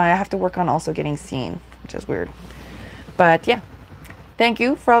useless. So I have to work on also getting seen, which is weird. But yeah, thank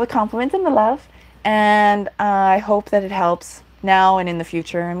you for all the compliments and the love. And I hope that it helps now and in the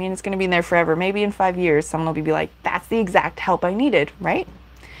future. I mean, it's going to be in there forever. Maybe in 5 years, someone will be like, that's the exact help I needed, right?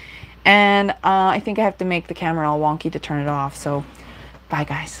 And I think I have to make the camera all wonky to turn it off. So bye,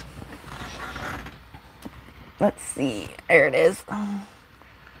 guys. Let's see. There it is.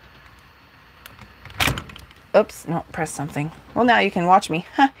 Oops. No, press something. Well, now you can watch me.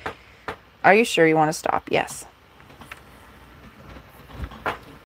 Are you sure you want to stop? Yes.